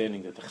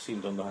understanding, that the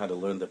Chassidim don't know how to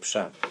learn the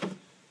pshat,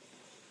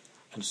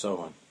 and so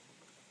on.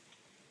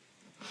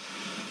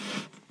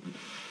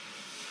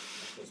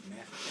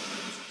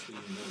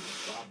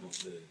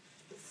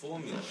 The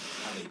formula,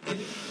 how they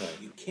did it, right.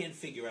 You can't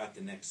figure out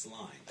the next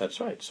line. That's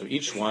right. So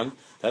each one,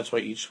 that's why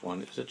each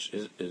one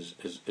is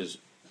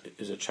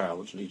a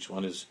challenge, and each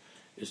one is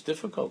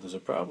difficult, is a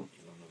problem.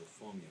 You don't know the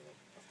formula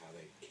of how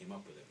they came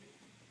up with it.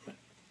 Right.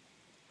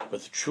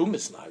 But the true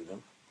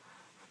misnagdim,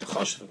 the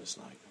choshev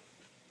misnagdim,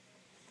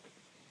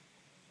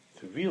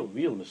 the real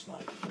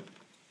misnagdim,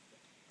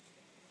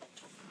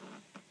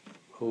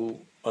 who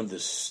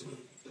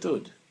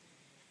understood.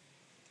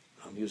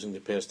 I'm using the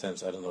past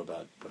tense, I don't know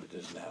about what it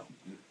is now.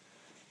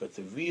 But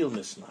the real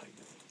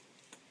misnagdim,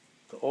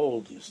 the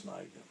old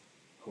misnagdim,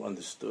 who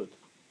understood.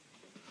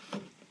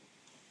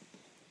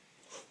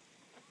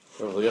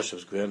 Rav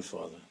Elyashiv's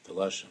grandfather, the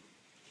Lashem,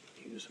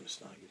 he was a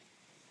misnagid.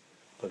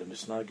 But a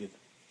misnagid,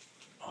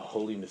 a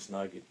holy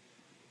misnagid,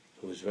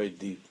 who was very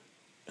deep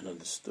and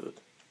understood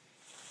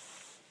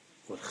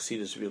what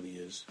Chassidus really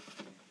is.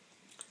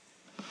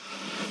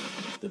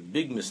 The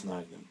big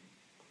misnagdim,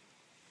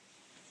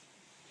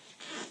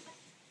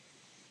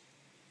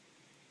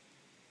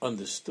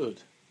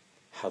 understood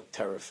how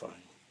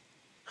terrifying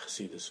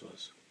Chassidus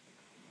was,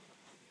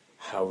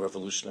 how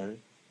revolutionary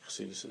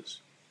Chassidus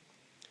is.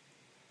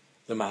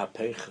 The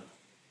Mahapecha,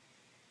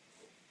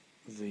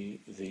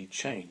 the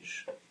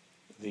change,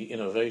 the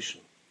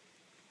innovation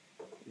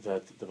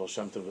that the Baal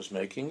Shem Tov was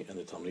making, and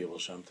the Talmidei Baal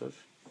Shem Tov,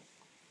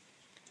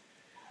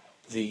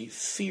 the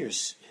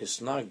fierce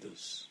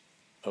hisnagdus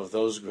of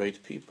those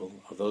great people,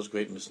 of those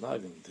great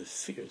misnagdim, the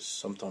fierce,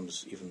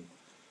 sometimes even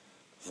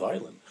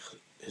violent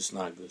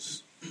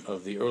hisnagdus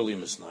of the early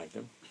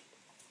misnagdim,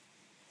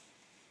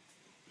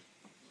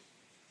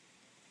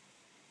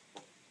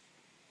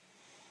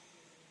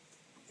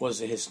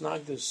 was a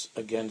hisnagdus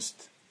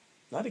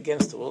not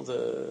against all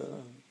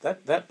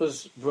that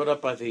was brought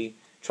up by the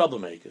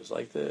troublemakers,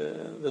 like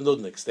the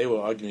Nudniks. They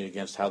were arguing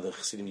against how the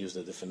Chassidim used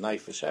a different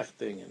knife for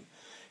shechting, and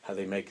how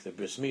they make the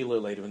bris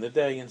milah later in the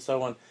day, and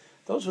so on.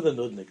 Those were the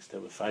Nudniks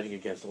that were fighting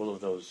against all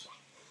of those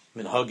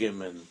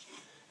minhagim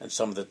and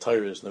some of the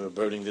Torahs, and they were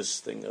burning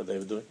this thing, or they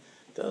were doing.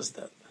 That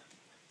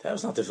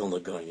was not the Vilna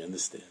Gaon, you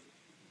understand?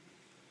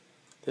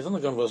 The Vilna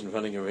Gaon wasn't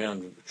running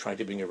around trying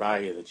to bring a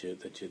raya that you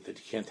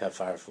can't have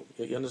fireful.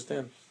 You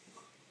understand?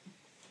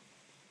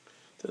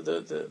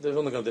 The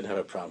Vilna Gaon didn't have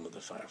a problem with the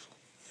fireful.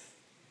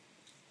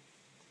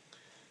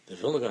 The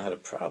Vilna Gaon had a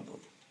problem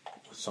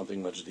with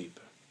something much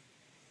deeper.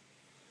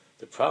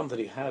 The problem that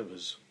he had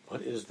was,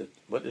 what is the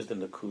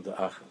Nakuda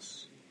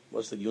Achas?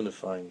 What's the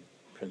unifying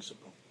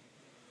principle?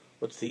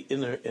 What's the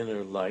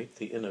inner light,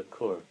 the inner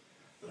core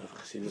of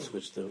Chassidus,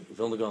 which the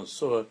Vilna Gaon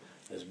saw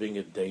as being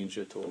a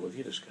danger to all of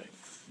Yiddishkeit,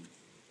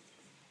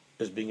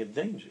 as being a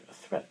danger, a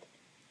threat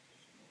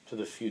to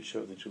the future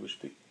of the Jewish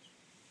people.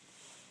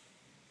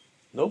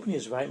 Nobody in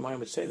his right mind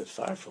would say that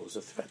fireful is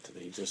a threat to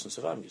the existence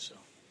of Am Yisrael,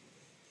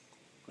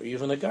 or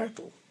even a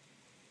gartel,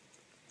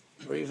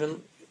 or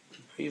even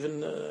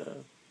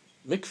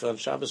mikveh on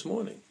Shabbos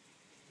morning,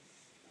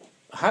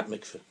 a hot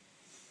mikveh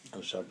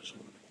on Shabbos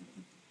morning.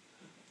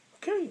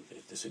 Okay,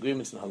 there's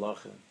disagreements in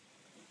halacha,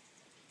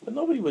 but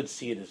nobody would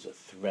see it as a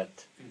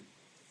threat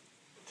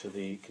to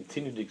the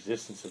continued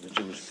existence of the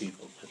Jewish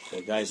people.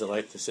 The guys that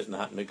like to sit in a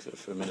hot mikveh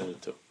for a minute or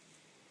two.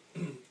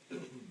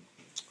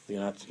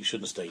 You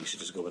shouldn't stay. You should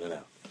just go in and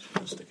out. You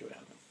shouldn't stick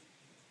around.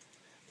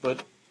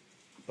 But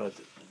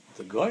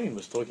the Goyim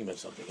was talking about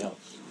something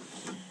else.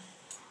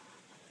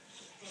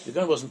 The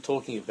Goyim wasn't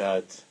talking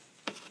about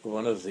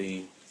one of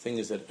the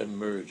things that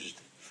emerged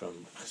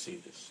from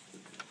Chassidus.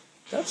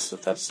 That's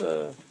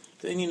the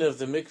Indian of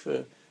the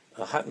mikveh,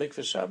 a hot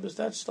mikveh Shabbos.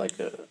 That's like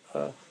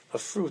a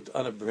fruit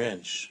on a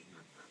branch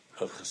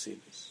of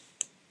Chassidus.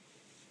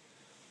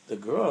 The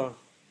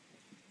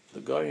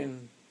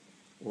Goyim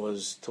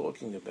was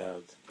talking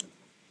about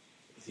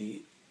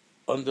the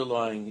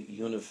underlying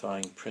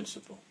unifying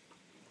principle,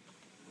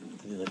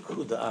 the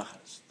Nakuda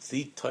Achas,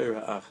 the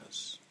Torah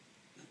Achas,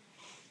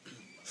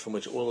 from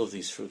which all of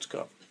these fruits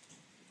come.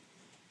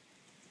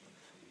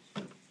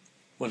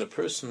 When a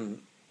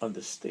person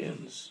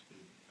understands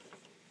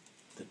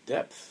the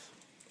depth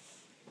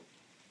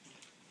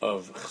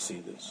of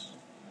Chassidus,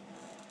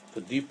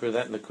 the deeper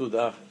that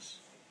Nakuda Achas,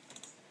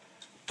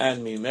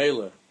 and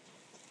Mimela,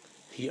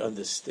 he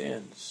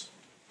understands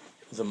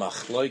the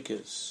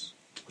machloikis,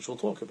 which we'll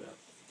talk about.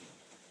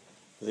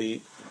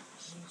 The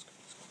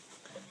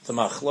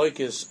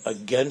machloikis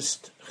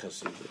against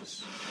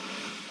Chassidus.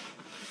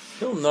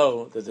 He'll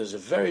know that there's a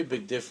very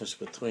big difference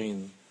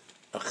between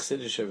a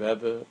Chassidish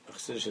Rebbe, a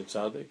Chassidish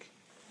Tzaddik,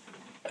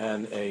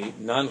 and a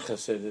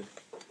non-Chassidic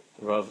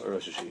Rav or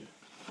Rosh Hashiva.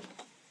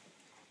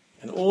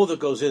 And all that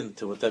goes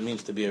into what that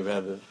means to be a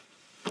Rebbe.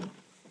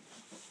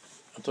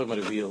 I'm talking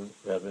about a real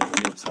Rebbe, a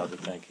real Tzaddik,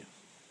 thank you.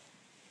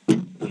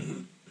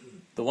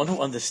 The one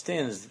who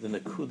understands the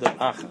Nakuda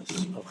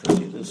Achas of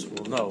Chassidus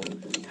will know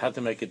how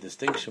to make a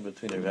distinction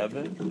between a Rebbe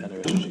and a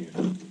Rosh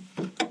Yeshiva.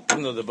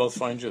 Even though they're both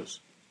fine Jews.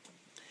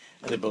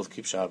 And they both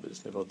keep Shabbos,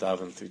 they both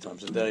daven 3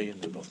 times a day,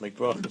 and they both make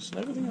brachas,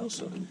 and everything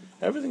else.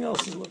 Everything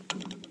else is look.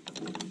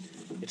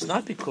 It's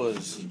not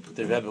because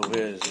the Rebbe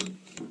wears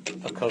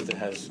a coat that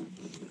has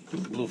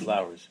blue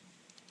flowers,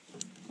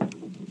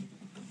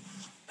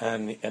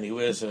 and he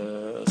wears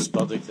a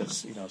spudik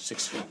that's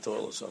 6 feet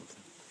tall or something,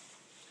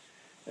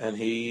 and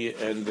he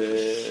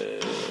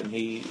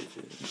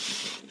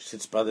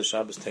sits by the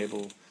Shabbos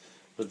table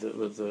with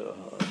the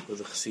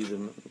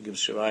Chassidim, gives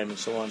shirayim and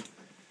so on.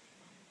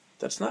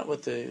 That's not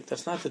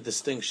the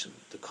distinction.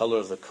 The color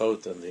of the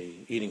coat and the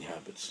eating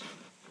habits.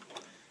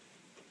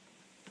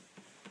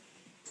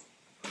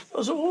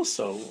 Those are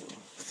also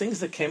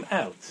things that came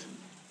out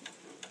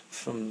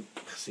from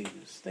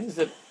Chassidus, things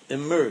that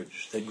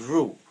emerged, that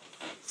grew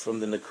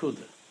from the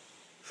Nakuda,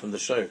 from the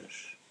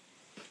Shoresh.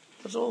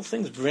 Those are all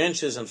things,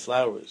 branches and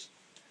flowers.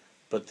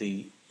 But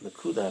the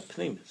Nakuda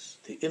Pnimis,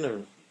 the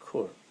inner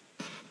core,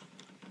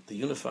 the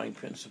unifying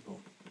principle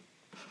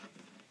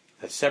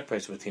that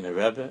separates between a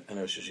Rebbe and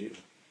a Rosh Yeshiva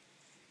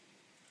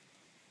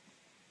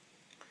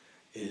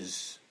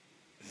is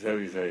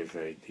very, very,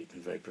 very deep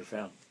and very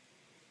profound.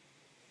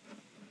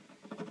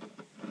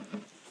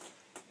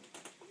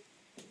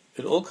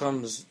 It all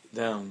comes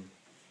down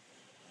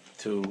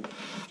to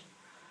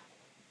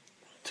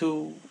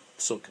 2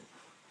 psukim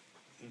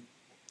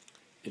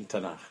in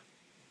Tanakh.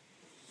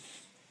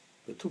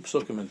 The 2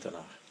 psukim in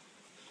Tanakh.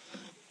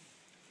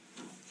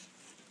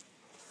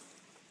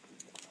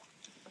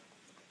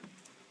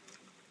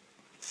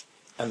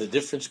 And the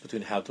difference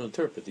between how to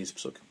interpret these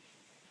psukim.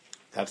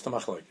 That's the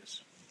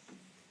machlokes.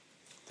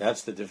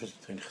 That's the difference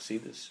between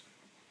Chassidus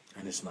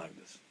and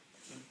Hisnagdus.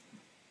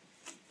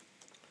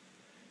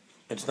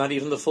 It's not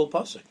even the full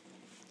pasuk.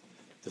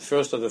 The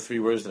first of the 3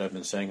 words that I've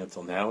been saying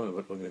until now, and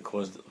what we're going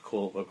to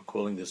what we're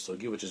calling this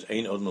sugi, which is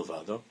Ein Od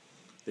Milvado.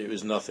 There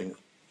is nothing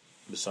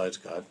besides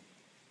God.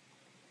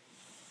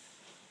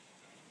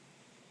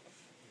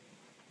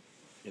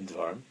 In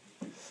Dvarim.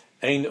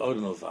 Ein Od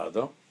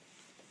Milvado.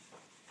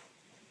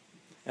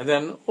 And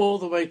then all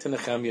the way to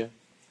Nehemiah,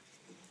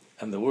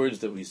 and the words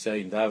that we say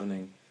in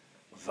davening,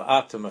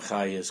 Va'ata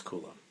Mechayes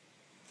Kulam.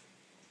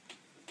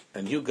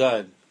 And you,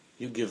 God,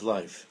 you give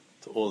life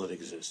to all that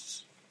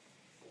exists.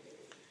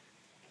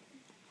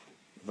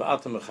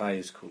 Va'ata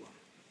Mechayes Kulam.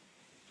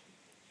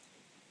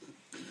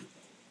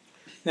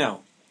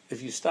 Now,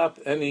 if you stop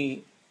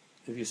any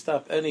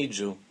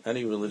Jew,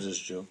 any religious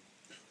Jew,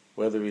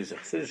 whether he's a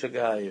Chassidish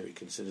guy or he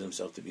considers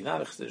himself to be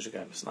not a Chassidish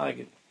guy,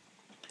 Misnagid,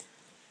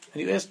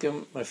 and you ask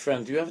him, my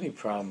friend, do you have any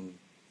problem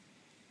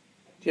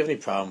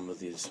with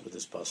this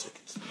pasuk?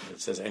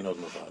 It says Ein Od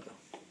Milvado.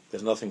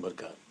 There's nothing but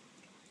God.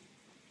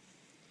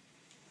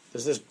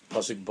 Does this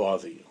pasuk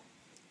bother you?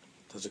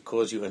 Does it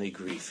cause you any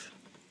grief?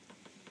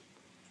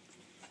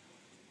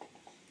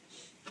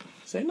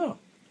 Say no.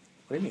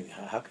 What do you mean?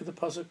 How could the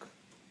pasuk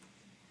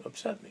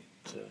upset me?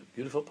 It's a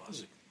beautiful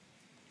pasuk.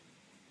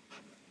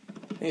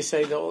 And you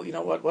say, oh, you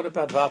know what? What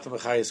about Va'ata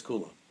Mechayes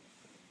Kulam?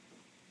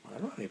 I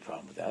don't have any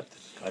problem with that.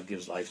 God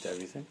gives life to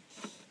everything.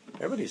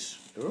 We're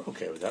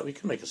okay with that. We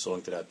can make a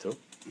song to that too.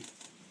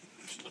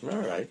 All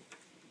right.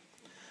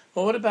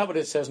 Well, what about what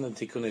it says in the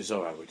Tikkunei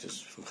Zohar, which is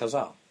from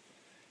Chazal?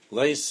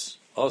 Leis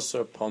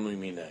Osar Ponui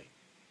Minei.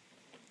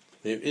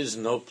 There is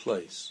no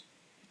place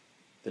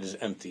that is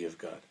empty of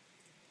God.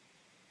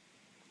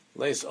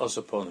 Leis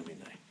Osar Ponui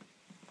Minei.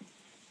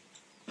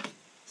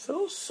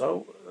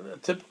 So a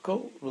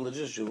typical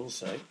religious Jew will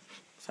say,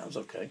 sounds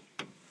okay.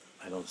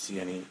 I don't see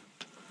any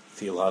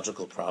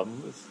theological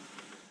problem with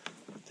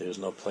there's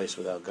no place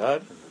without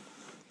God.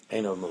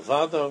 Ein Od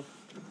Milvado.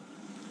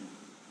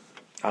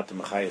 Va'ata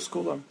Mechayes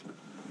Kulam.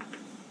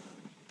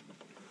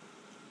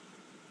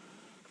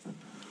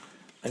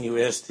 And you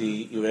ask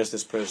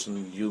this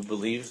person, do you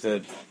believe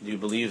that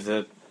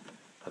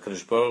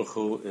HaKadosh Baruch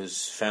Hu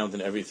is found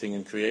in everything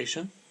in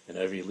creation, in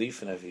every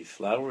leaf, in every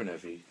flower, in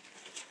every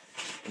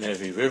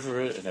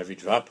river, in every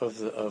drop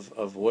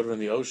of water in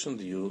the ocean?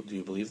 Do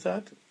you believe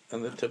that?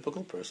 And the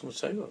typical person would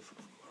say, well,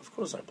 of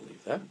course I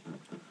believe that.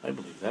 I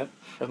believe that.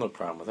 I have no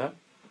problem with that.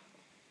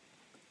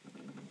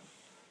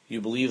 You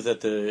believe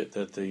that that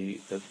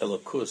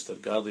Elokus,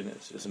 that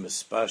godliness, is a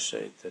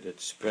mispashet, that it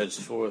spreads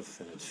forth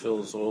and it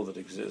fills all that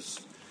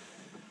exists,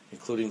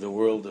 including the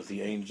world of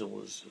the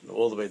angels, and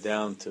all the way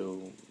down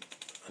to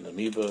an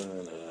amoeba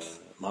and a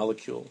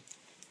molecule.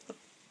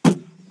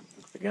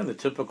 Again, the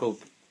typical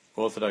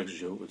Orthodox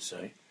Jew would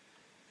say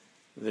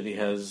that he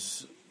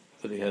has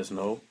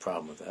no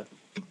problem with that.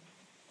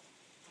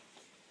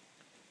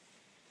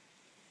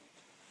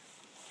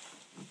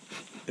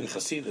 In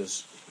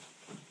Chassidus,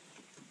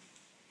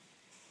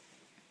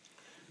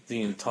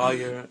 the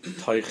entire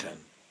teichen,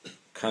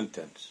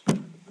 content,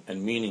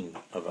 and meaning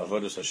of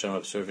Avodas Hashem,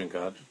 of serving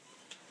God,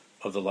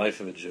 of the life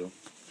of a Jew,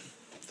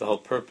 the whole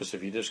purpose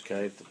of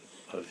Yiddishkeit,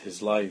 of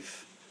his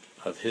life,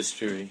 of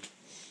history,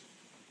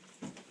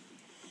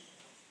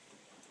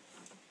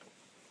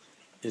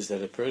 is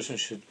that a person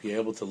should be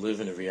able to live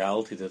in a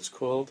reality that's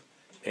called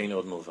Ein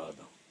Od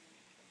Milvado.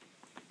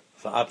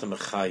 Va'ata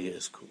Mechaya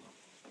is Kulam.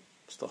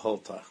 It's the whole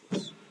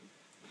tachlis.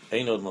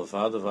 Ein Od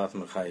Milvado, Va'ata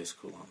Mechaya is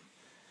Kulam.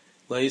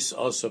 Leis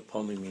Asa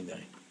Poni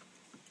Minei.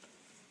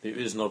 There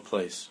is no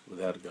place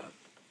without God.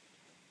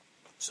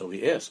 So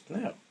we ask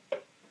now,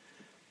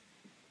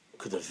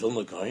 could the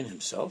Vilna Gaon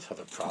himself have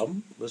a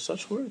problem with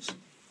such words?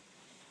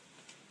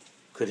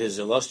 Could his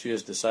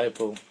illustrious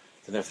disciple,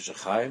 the Nefesh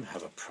HaChaim,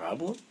 have a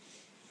problem?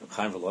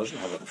 Chaim Volozhin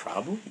have a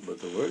problem with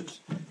the words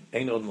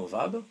Ein Od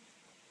Milvado?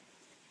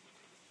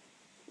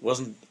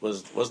 Wasn't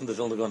the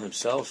Vilna Gaon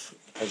himself,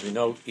 as we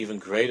know, even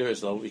greater,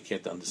 as though we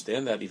can't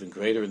understand that, even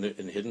greater in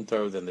the hidden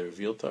Torah than the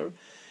revealed Torah?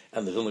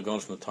 And the Vilna Gaon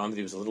from the time that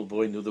he was a little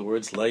boy knew the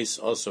words Leis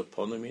Asa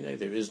Ponomine,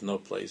 there is no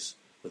place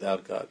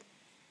without God.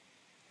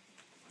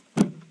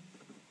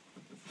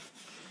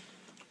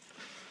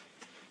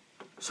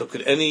 So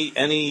could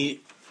any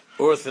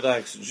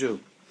Orthodox Jew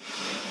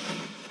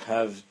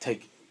have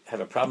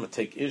a problem to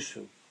take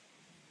issue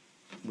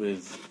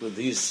with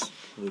these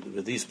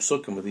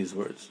psukim, with these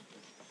words?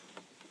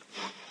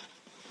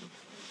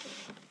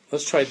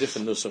 Let's try a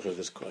different nusach of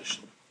this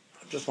question.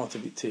 I just want to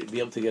be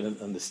able to get an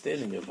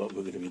understanding of what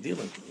we're going to be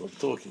dealing with, what we're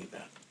talking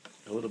about.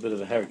 A little bit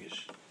of a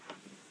hergish.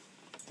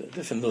 A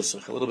different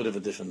nusach, a little bit of a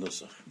different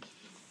nusach.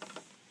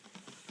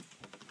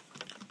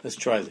 Let's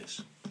try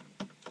this.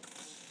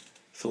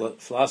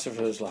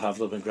 Philosophers have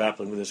been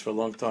grappling with this for a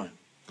long time.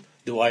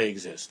 Do I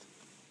exist?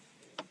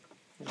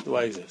 Do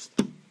I exist?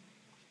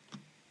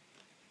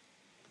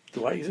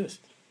 Do I exist?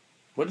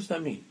 What does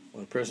that mean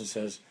when a person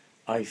says,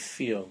 I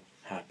feel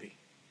happy?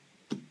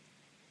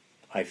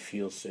 I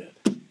feel sad.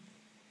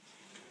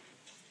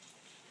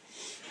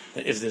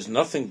 If there's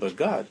nothing but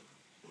God,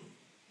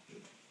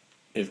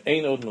 if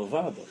Ein Od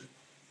Milvado,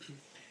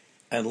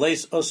 and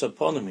Leis Asa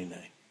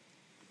Ponomine,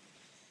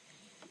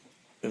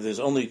 if there's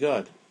only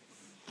God,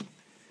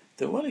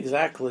 then what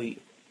exactly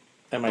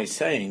am I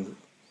saying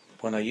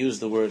when I use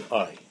the word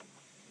I?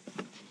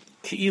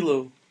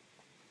 Ki'ilu,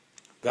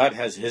 God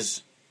has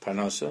his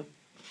parnasa,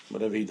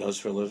 whatever he does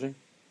for a living,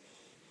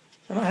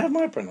 and I have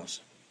my parnasa,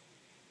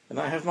 and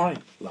I have my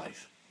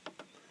life.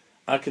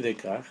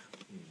 Akadekach,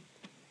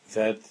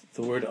 that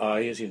the word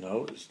I, as you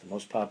know, is the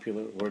most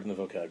popular word in the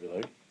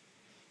vocabulary,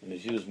 and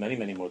is used many,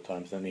 many more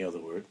times than any other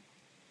word.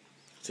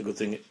 It's a good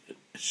thing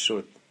it's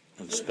short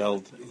and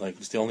spelled, like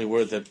it's the only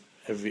word that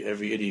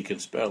every idiot can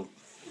spell,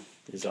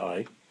 is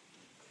I.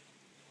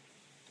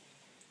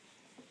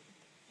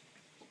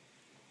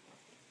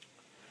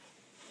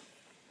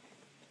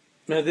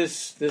 Now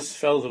this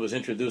fellow that was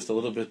introduced a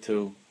little bit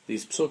to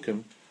these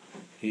psukim,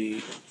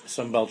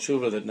 some Baal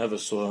Tshuva that never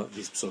saw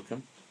these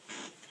psukim,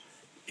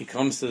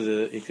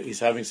 he's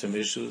having some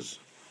issues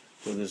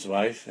with his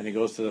wife, and he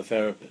goes to the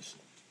therapist.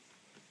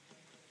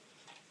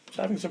 He's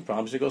having some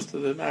problems. He goes to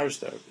the marriage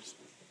therapist,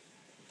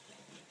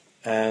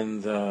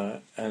 and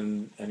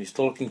he's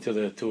talking to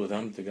the two of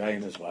them, the guy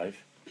and his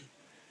wife,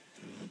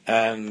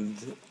 and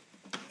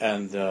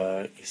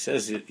he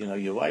says,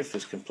 your wife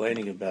is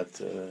complaining about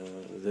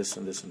this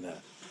and this and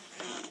that.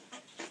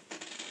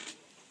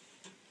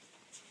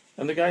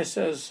 And the guy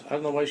says, I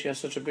don't know why she has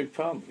such a big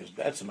problem, because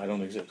Batsim, I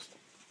don't exist.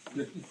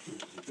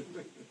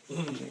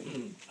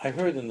 I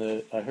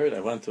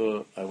went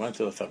to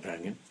a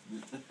Fabrengen,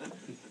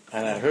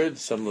 and I heard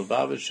some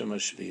Lubavitch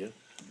Mashviya,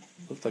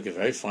 looked like a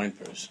very fine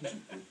person,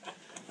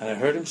 and I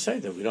heard him say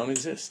that we don't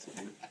exist.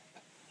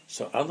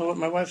 So I don't know what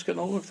my wife's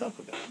getting all worked up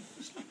about.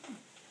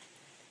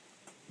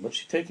 What's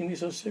she taking me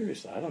so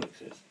seriously? I don't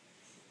exist.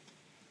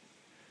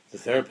 The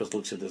therapist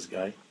looks at this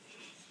guy,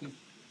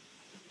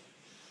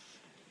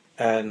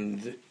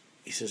 and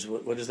he says,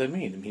 what does that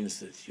mean? It means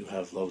that you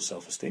have low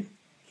self-esteem.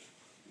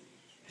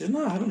 He says,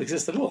 no, I don't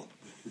exist at all.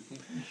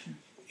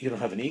 You don't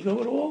have an ego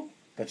at all?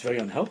 That's very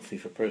unhealthy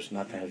for a person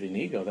not to have an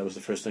ego. That was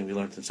the first thing we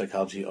learned in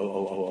psychology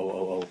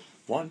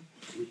 00001,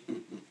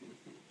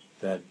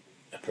 that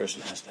a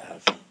person has to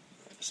have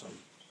some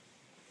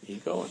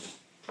ego and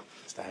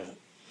has to have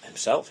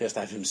himself. He has to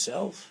have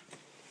himself.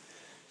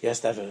 He has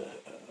to have a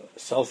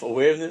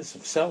self-awareness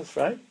of self,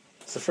 right?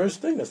 It's the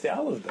first thing. That's the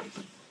olive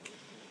base.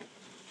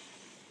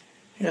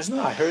 He goes,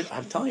 no,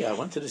 I'm telling you, I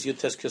went to this Yud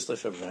Tes Kislev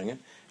Fabrengen,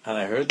 and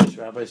I heard this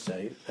rabbi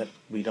say that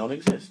we don't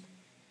exist.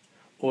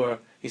 Or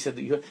he said,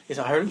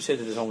 I heard him say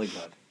that there's only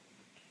God.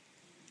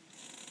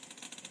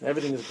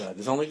 Everything is God.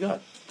 There's only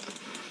God.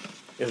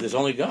 If there's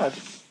only God,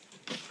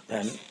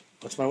 then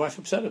what's my wife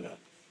upset about?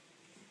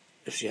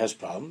 If she has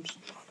problems,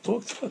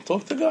 talk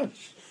to God.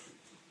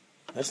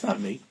 That's not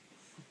me.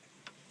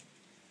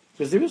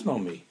 Because there is no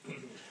me.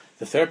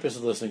 The therapist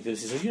is listening to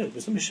this. He says, yeah,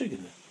 there's no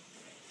Michigan.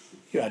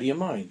 You're out of your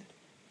mind.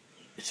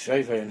 It's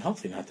very, very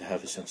unhealthy not to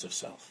have a sense of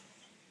self.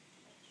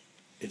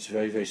 It's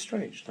very, very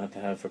strange for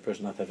a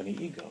person not to have any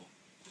ego.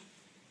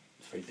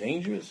 It's very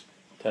dangerous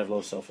to have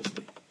low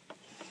self-esteem.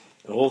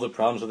 And all the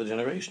problems of the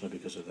generation are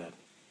because of that.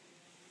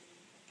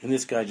 And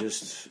this guy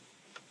just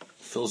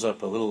fills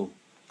up a little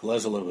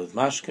glazela with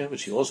mashke,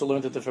 which he also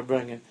learned at the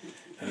Fabrengen,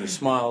 and he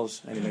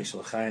smiles, and he makes a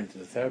l'chaim to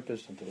the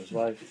therapist and to his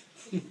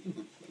wife. And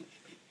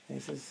he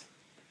says,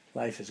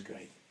 Life is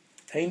great.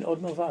 Ein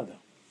od milvado.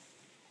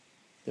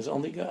 There's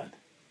only God.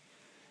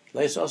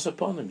 Leis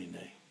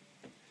asaponamine.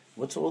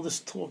 What's all this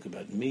talk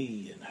about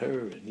me and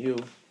her and you?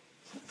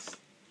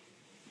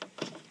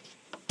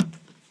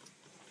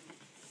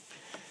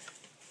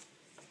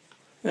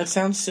 That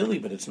sounds silly,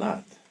 but it's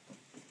not.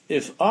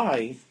 If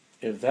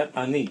that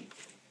ani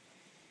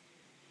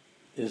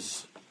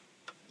is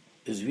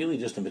really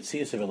just a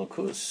Metzias of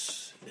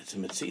Elokus, it's a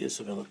Metzias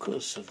of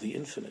Elokus, of the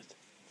infinite.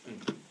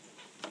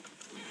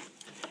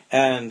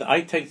 And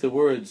I take the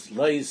words,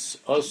 Leis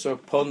Asar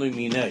Ponu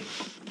Minei.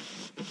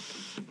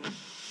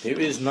 There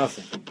is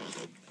nothing.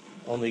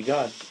 Only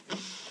God.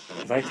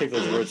 If I take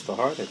those words to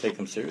heart, I take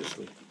them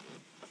seriously.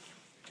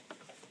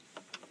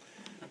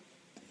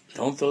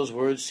 Don't those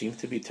words seem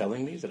to be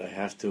telling me that I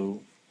have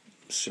to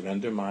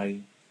surrender my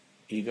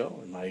ego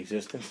and my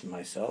existence and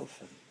myself,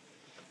 and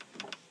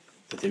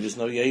that there is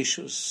no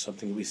Yeshus,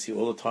 something that we see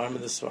all the time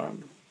in the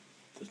Svarim?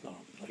 There's no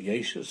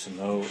Yeshus and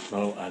no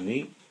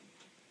Ani.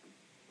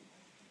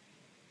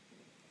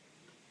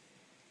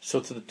 So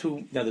to the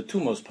two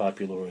most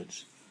popular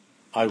words,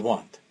 I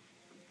want.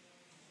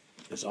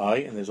 There's I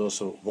and there's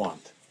also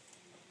want.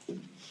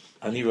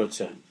 Ani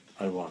rotzeh,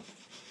 I want.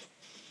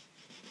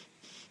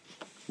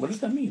 What does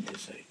that mean to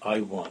say,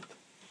 I want?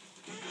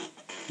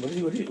 What are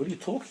you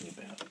talking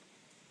about?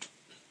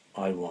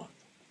 I want.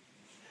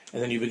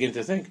 And then you begin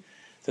to think,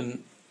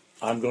 then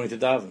I'm going to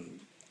daven.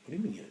 What do you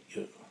mean?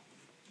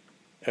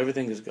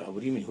 Everything is God. What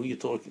do you mean? Who are you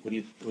talking? What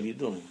are you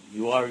doing?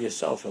 You are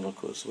yourself,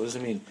 Elokus. What does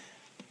it mean?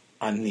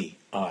 Ani,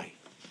 I.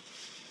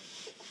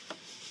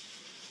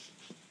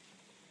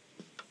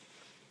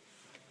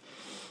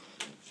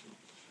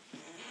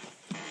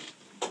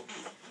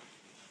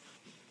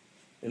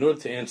 In order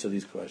to answer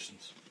these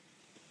questions,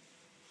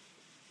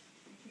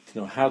 to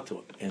know how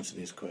to answer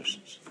these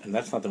questions, and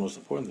that's not the most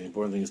important thing. The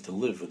important thing is to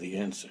live with the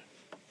answer.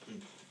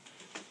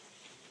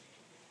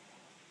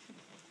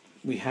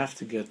 We have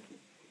to get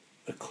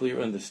a clear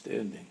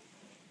understanding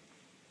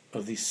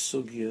of the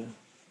sugya,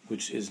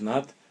 which is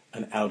not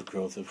an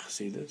outgrowth of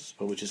Chassidus,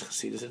 but which is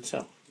Chassidus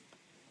itself,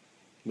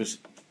 which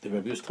the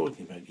Rebbe was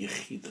talking about,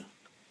 Yechida.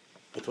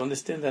 But to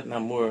understand that now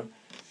more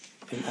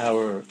in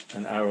our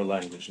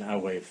language, in our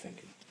way of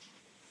thinking,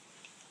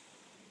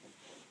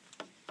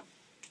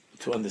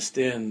 to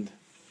understand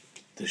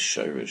the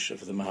shirish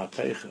of the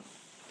Mahapecha,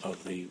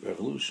 of the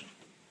revolution,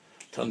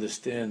 to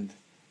understand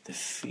the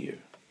fear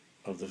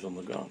of the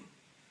Vilna Gaon,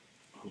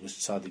 who was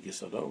Tzaddik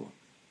Yesod Olam,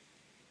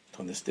 to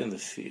understand the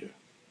fear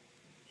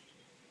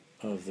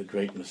of the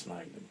great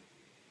Misnagdim,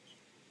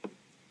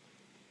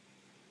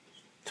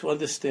 to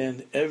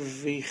understand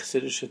every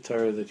Chassidish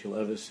Torah that you'll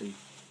ever see,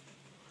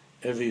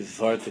 every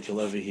vart that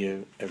you'll ever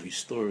hear, every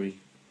story,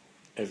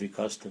 every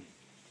custom,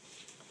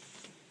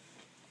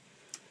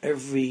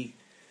 every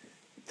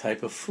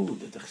type of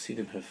food that the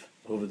Chassidim have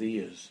over the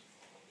years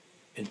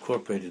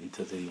incorporated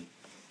into them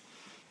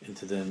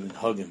in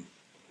Hagim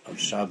of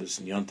Shabbos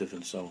and Yontif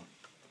and so on.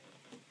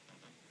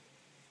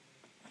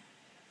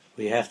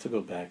 We have to go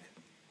back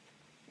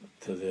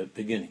to the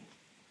beginning.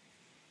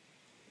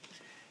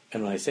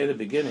 And when I say the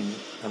beginning,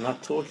 I'm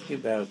not talking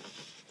about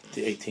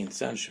the 18th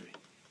century.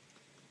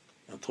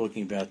 I'm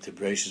talking about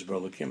Tibreishis Bar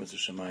Elokim as a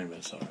Shemayim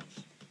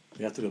V'Asaretz.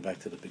 We have to go back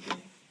to the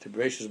beginning.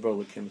 Tibreishis Bar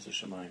Elokim as a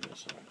Shemayim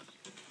V'Asaretz.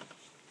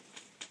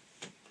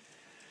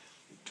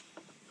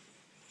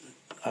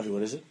 Avi,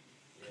 what is it?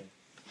 Yeah.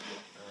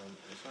 I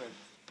just want to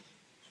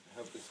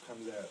hope this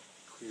comes out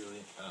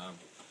clearly.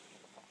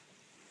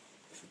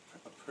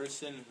 If a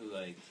person who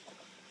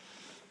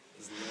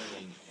is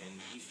learning and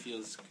he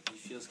feels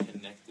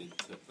connected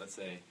to, let's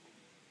say,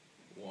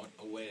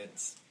 a way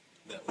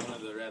that one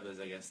of the rabbis,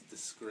 I guess,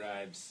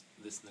 describes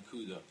this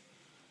nakuda.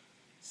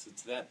 So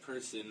to that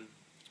person,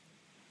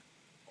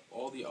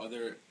 all the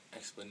other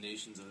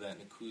explanations of that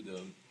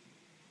nakuda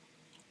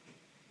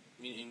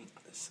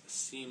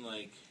seem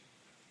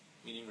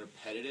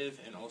repetitive,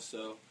 and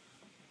also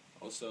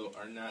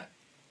are not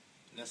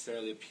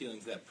necessarily appealing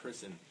to that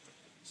person.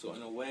 So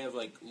in a way of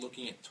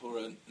looking at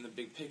Torah in the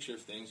big picture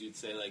of things, you'd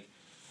say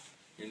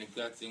you're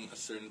neglecting a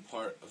certain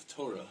part of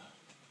Torah.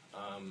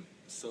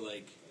 So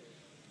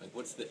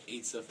what's the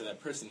eitzah for that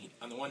person?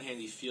 On the one hand,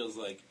 he feels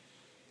like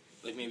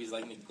maybe he's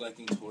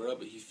neglecting Torah,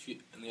 but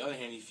on the other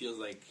hand, he feels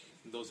like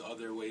those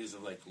other ways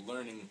of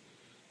learning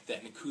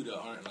that Nakuda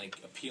aren't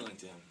appealing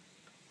to him.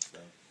 So.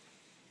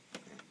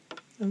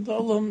 And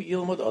Olam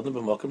Yilmod Adam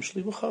b'Makom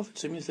Shli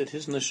B'Chavitz. It means that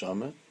his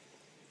neshama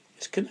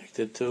is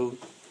connected to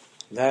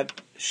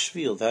that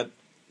shvil,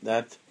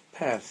 that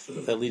path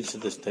that leads to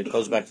this, that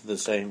goes back to the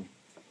same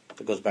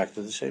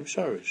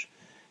shorish,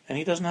 and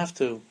he doesn't have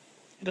to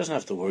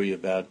worry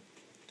about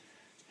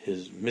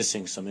his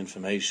missing some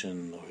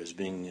information or his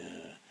being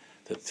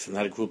that from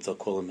that group they'll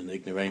call him an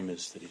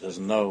ignoramus that he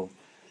doesn't know.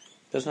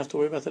 He doesn't have to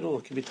worry about that at all.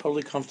 He can be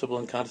totally comfortable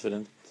and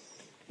confident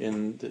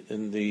in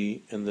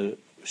the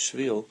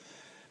shvil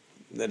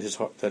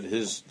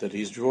that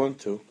he's drawn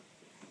to.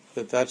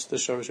 That's the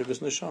shorish of his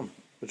neshama,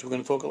 which we're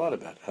going to talk a lot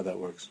about how that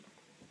works.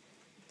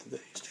 He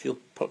has to feel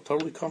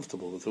totally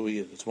comfortable with who he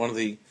is. It's one of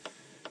the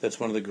That's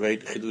one of the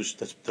great chidush.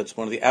 That's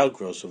one of the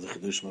outgrowths of the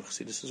chidushim of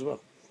Chassidus as well.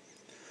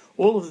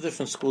 All of the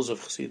different schools of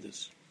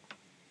Chassidus.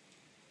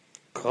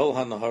 Kol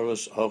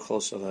hanaharos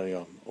hochol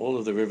salayam. All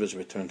of the rivers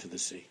return to the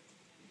sea.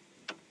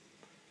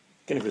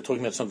 Again, if we're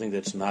talking about something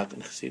that's not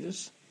in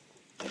Chassidus,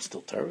 that's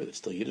still Torah, that's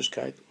still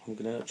Yiddishkeit. I'm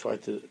going to try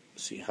to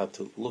see how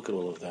to look at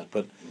all of that.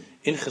 But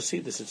in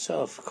Chassidus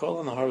itself,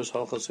 Kol hanaharos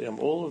hochol salayam,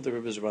 all of the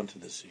rivers run to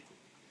the sea.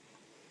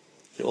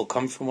 They all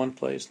come from one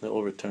place, and they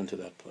all return to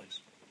that place.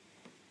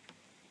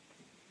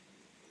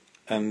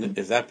 And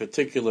if that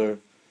particular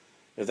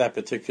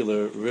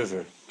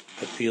river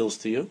appeals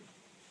to you,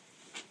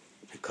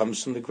 it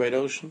comes from the great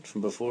ocean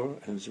from before,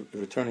 and is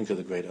returning to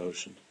the great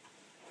ocean.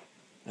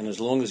 And as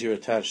long as you're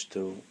attached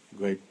to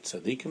great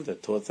tzaddikim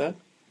that taught that,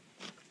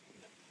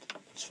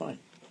 it's fine.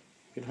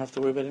 You don't have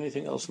to worry about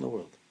anything else in the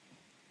world.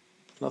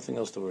 There's nothing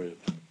else to worry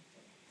about.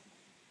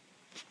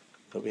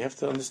 But we have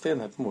to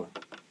understand that more.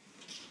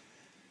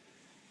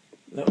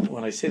 Now,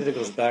 when I say that it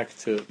goes back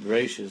to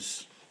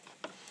Bereshis,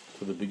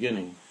 to the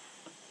beginning,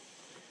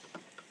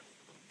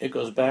 it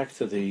goes back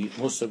to the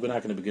Musar. We're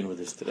not going to begin with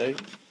this today,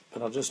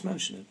 but I'll just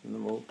mention it, and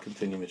then we'll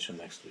continue Mishnah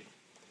next week.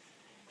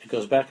 It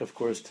goes back, of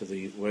course, to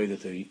the way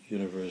that the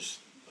universe,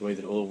 the way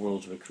that all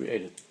worlds were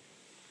created,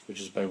 which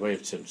is by way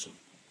of Tzimtzum.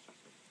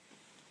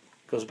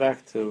 It goes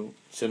back to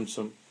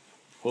Tzimtzum.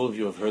 All of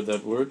you have heard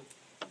that word.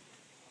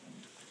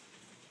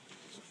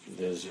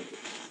 There's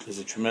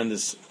a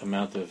tremendous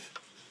amount of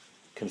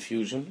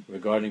confusion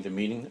regarding the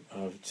meaning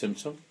of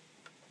Tzimtzum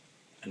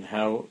and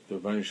how the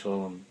Rebbeinu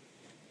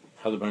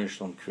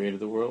Shalom created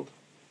the world.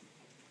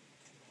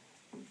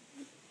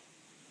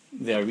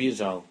 The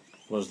Arizal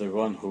was the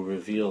one who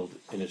revealed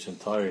in its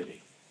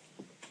entirety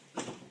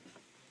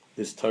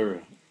this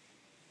Torah.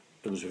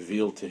 It was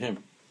revealed to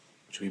him,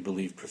 which we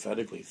believe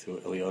prophetically through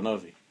Eliyahu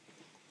Navi.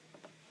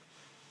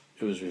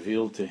 It was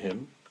revealed to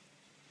him.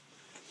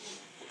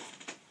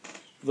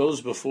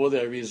 Those before the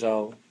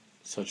Arizal,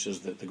 such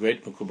as the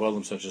great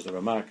Mekubalim, such as the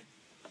Ramak,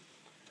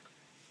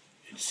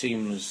 it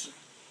seems,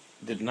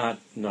 did not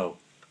know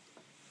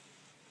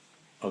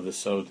of this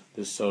sod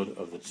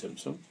of the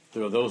Tzimtzum.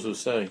 There are those who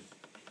say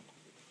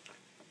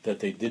that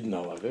they did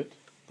know of it,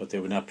 but they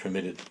were not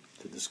permitted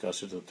to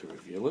discuss it or to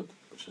reveal it,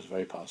 which is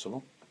very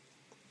possible,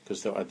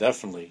 because there are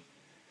definitely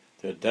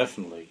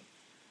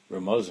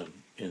Ramazim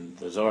in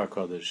the Zohar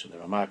Kodesh and the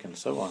Ramak and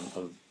so on.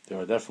 There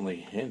are definitely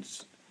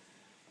hints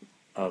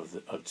of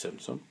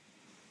Tzimtzum,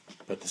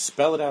 but to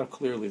spell it out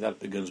clearly, that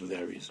begins with the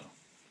Arizal.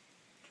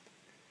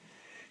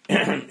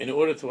 In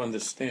order to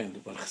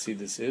understand what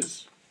Chassidus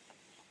is,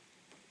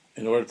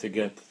 in order to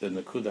get the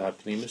Nakuda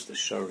HaPnimis, the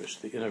Shorish,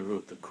 the inner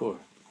root, the core,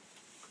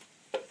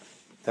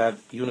 that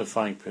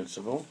unifying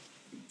principle,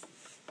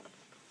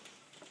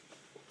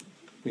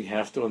 we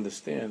have to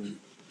understand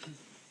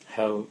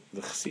how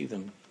the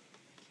Chassidim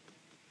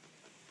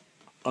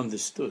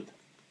understood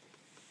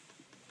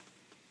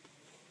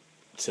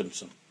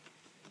Tzimtzum,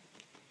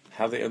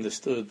 how they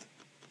understood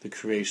the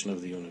creation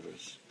of the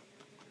universe.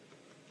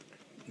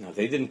 Now,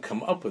 they didn't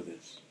come up with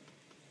this.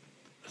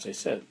 As I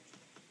said,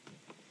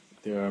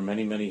 there are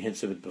many, many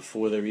hints of it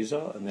before the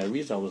Arizal, and the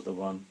Arizal was the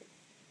one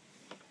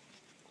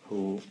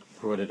who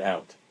brought it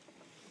out.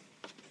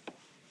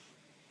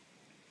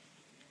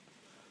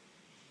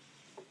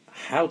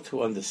 How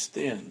to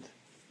understand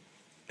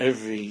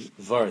every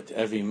vart,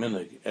 every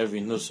minig,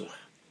 every nusach,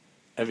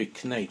 every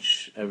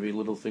knetch, every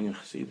little thing in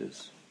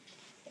Chassidus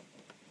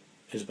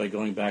is by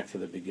going back to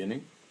the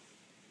beginning.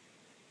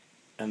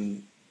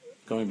 And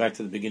going back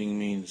to the beginning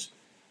means,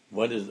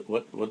 what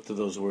do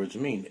those words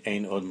mean?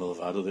 Ein od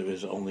milvado, there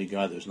is only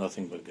God, there's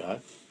nothing but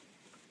God.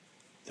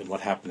 Then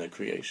what happened at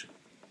creation?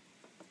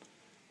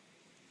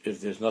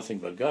 If there's nothing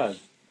but God,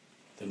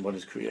 then what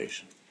is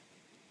creation?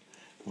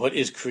 What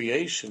is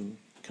creation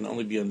can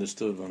only be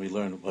understood when we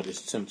learn what is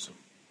Tzimtzum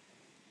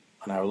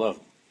on our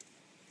level.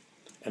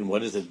 And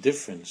what is the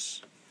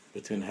difference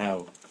between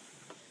how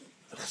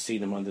the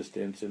Chassidim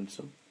understand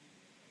Tzimtzum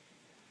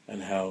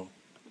and how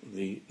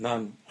the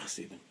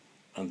non-Chassidim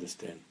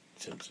understand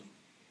Tzimtzum.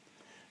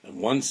 And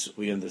once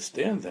we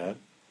understand that,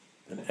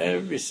 then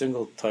every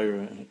single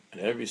Torah and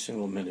every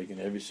single minig and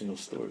every single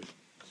story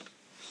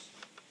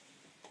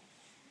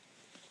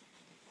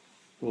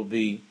will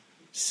be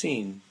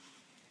seen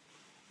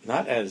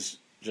not as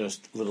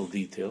just little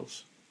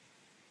details,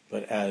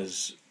 but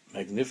as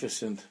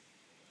magnificent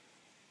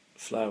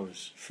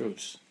flowers,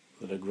 fruits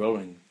that are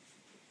growing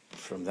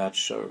from that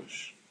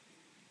shorosh.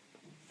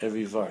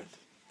 Every vart,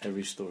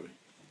 every story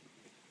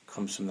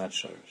comes from that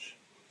shorosh.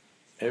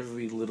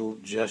 Every little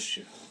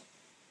gesture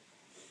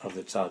of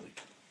the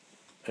tzaddik,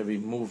 every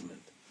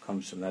movement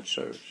comes from that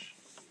shorosh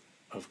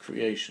of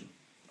creation,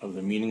 of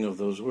the meaning of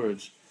those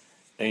words,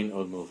 ein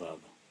od milvado.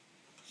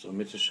 So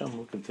Mitzvah Shem,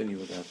 we'll continue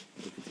with that.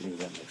 We'll continue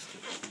with that next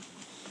week.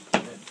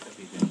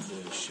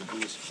 The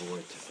Shabbos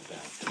Vort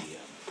about the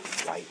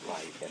white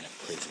light in a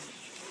prison.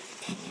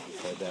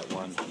 You've heard that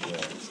one?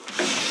 Where is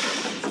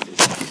it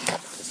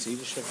a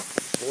Siva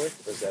Vort,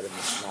 or is that a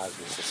Mishnah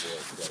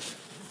Vort? That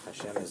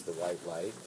Hashem is the white light,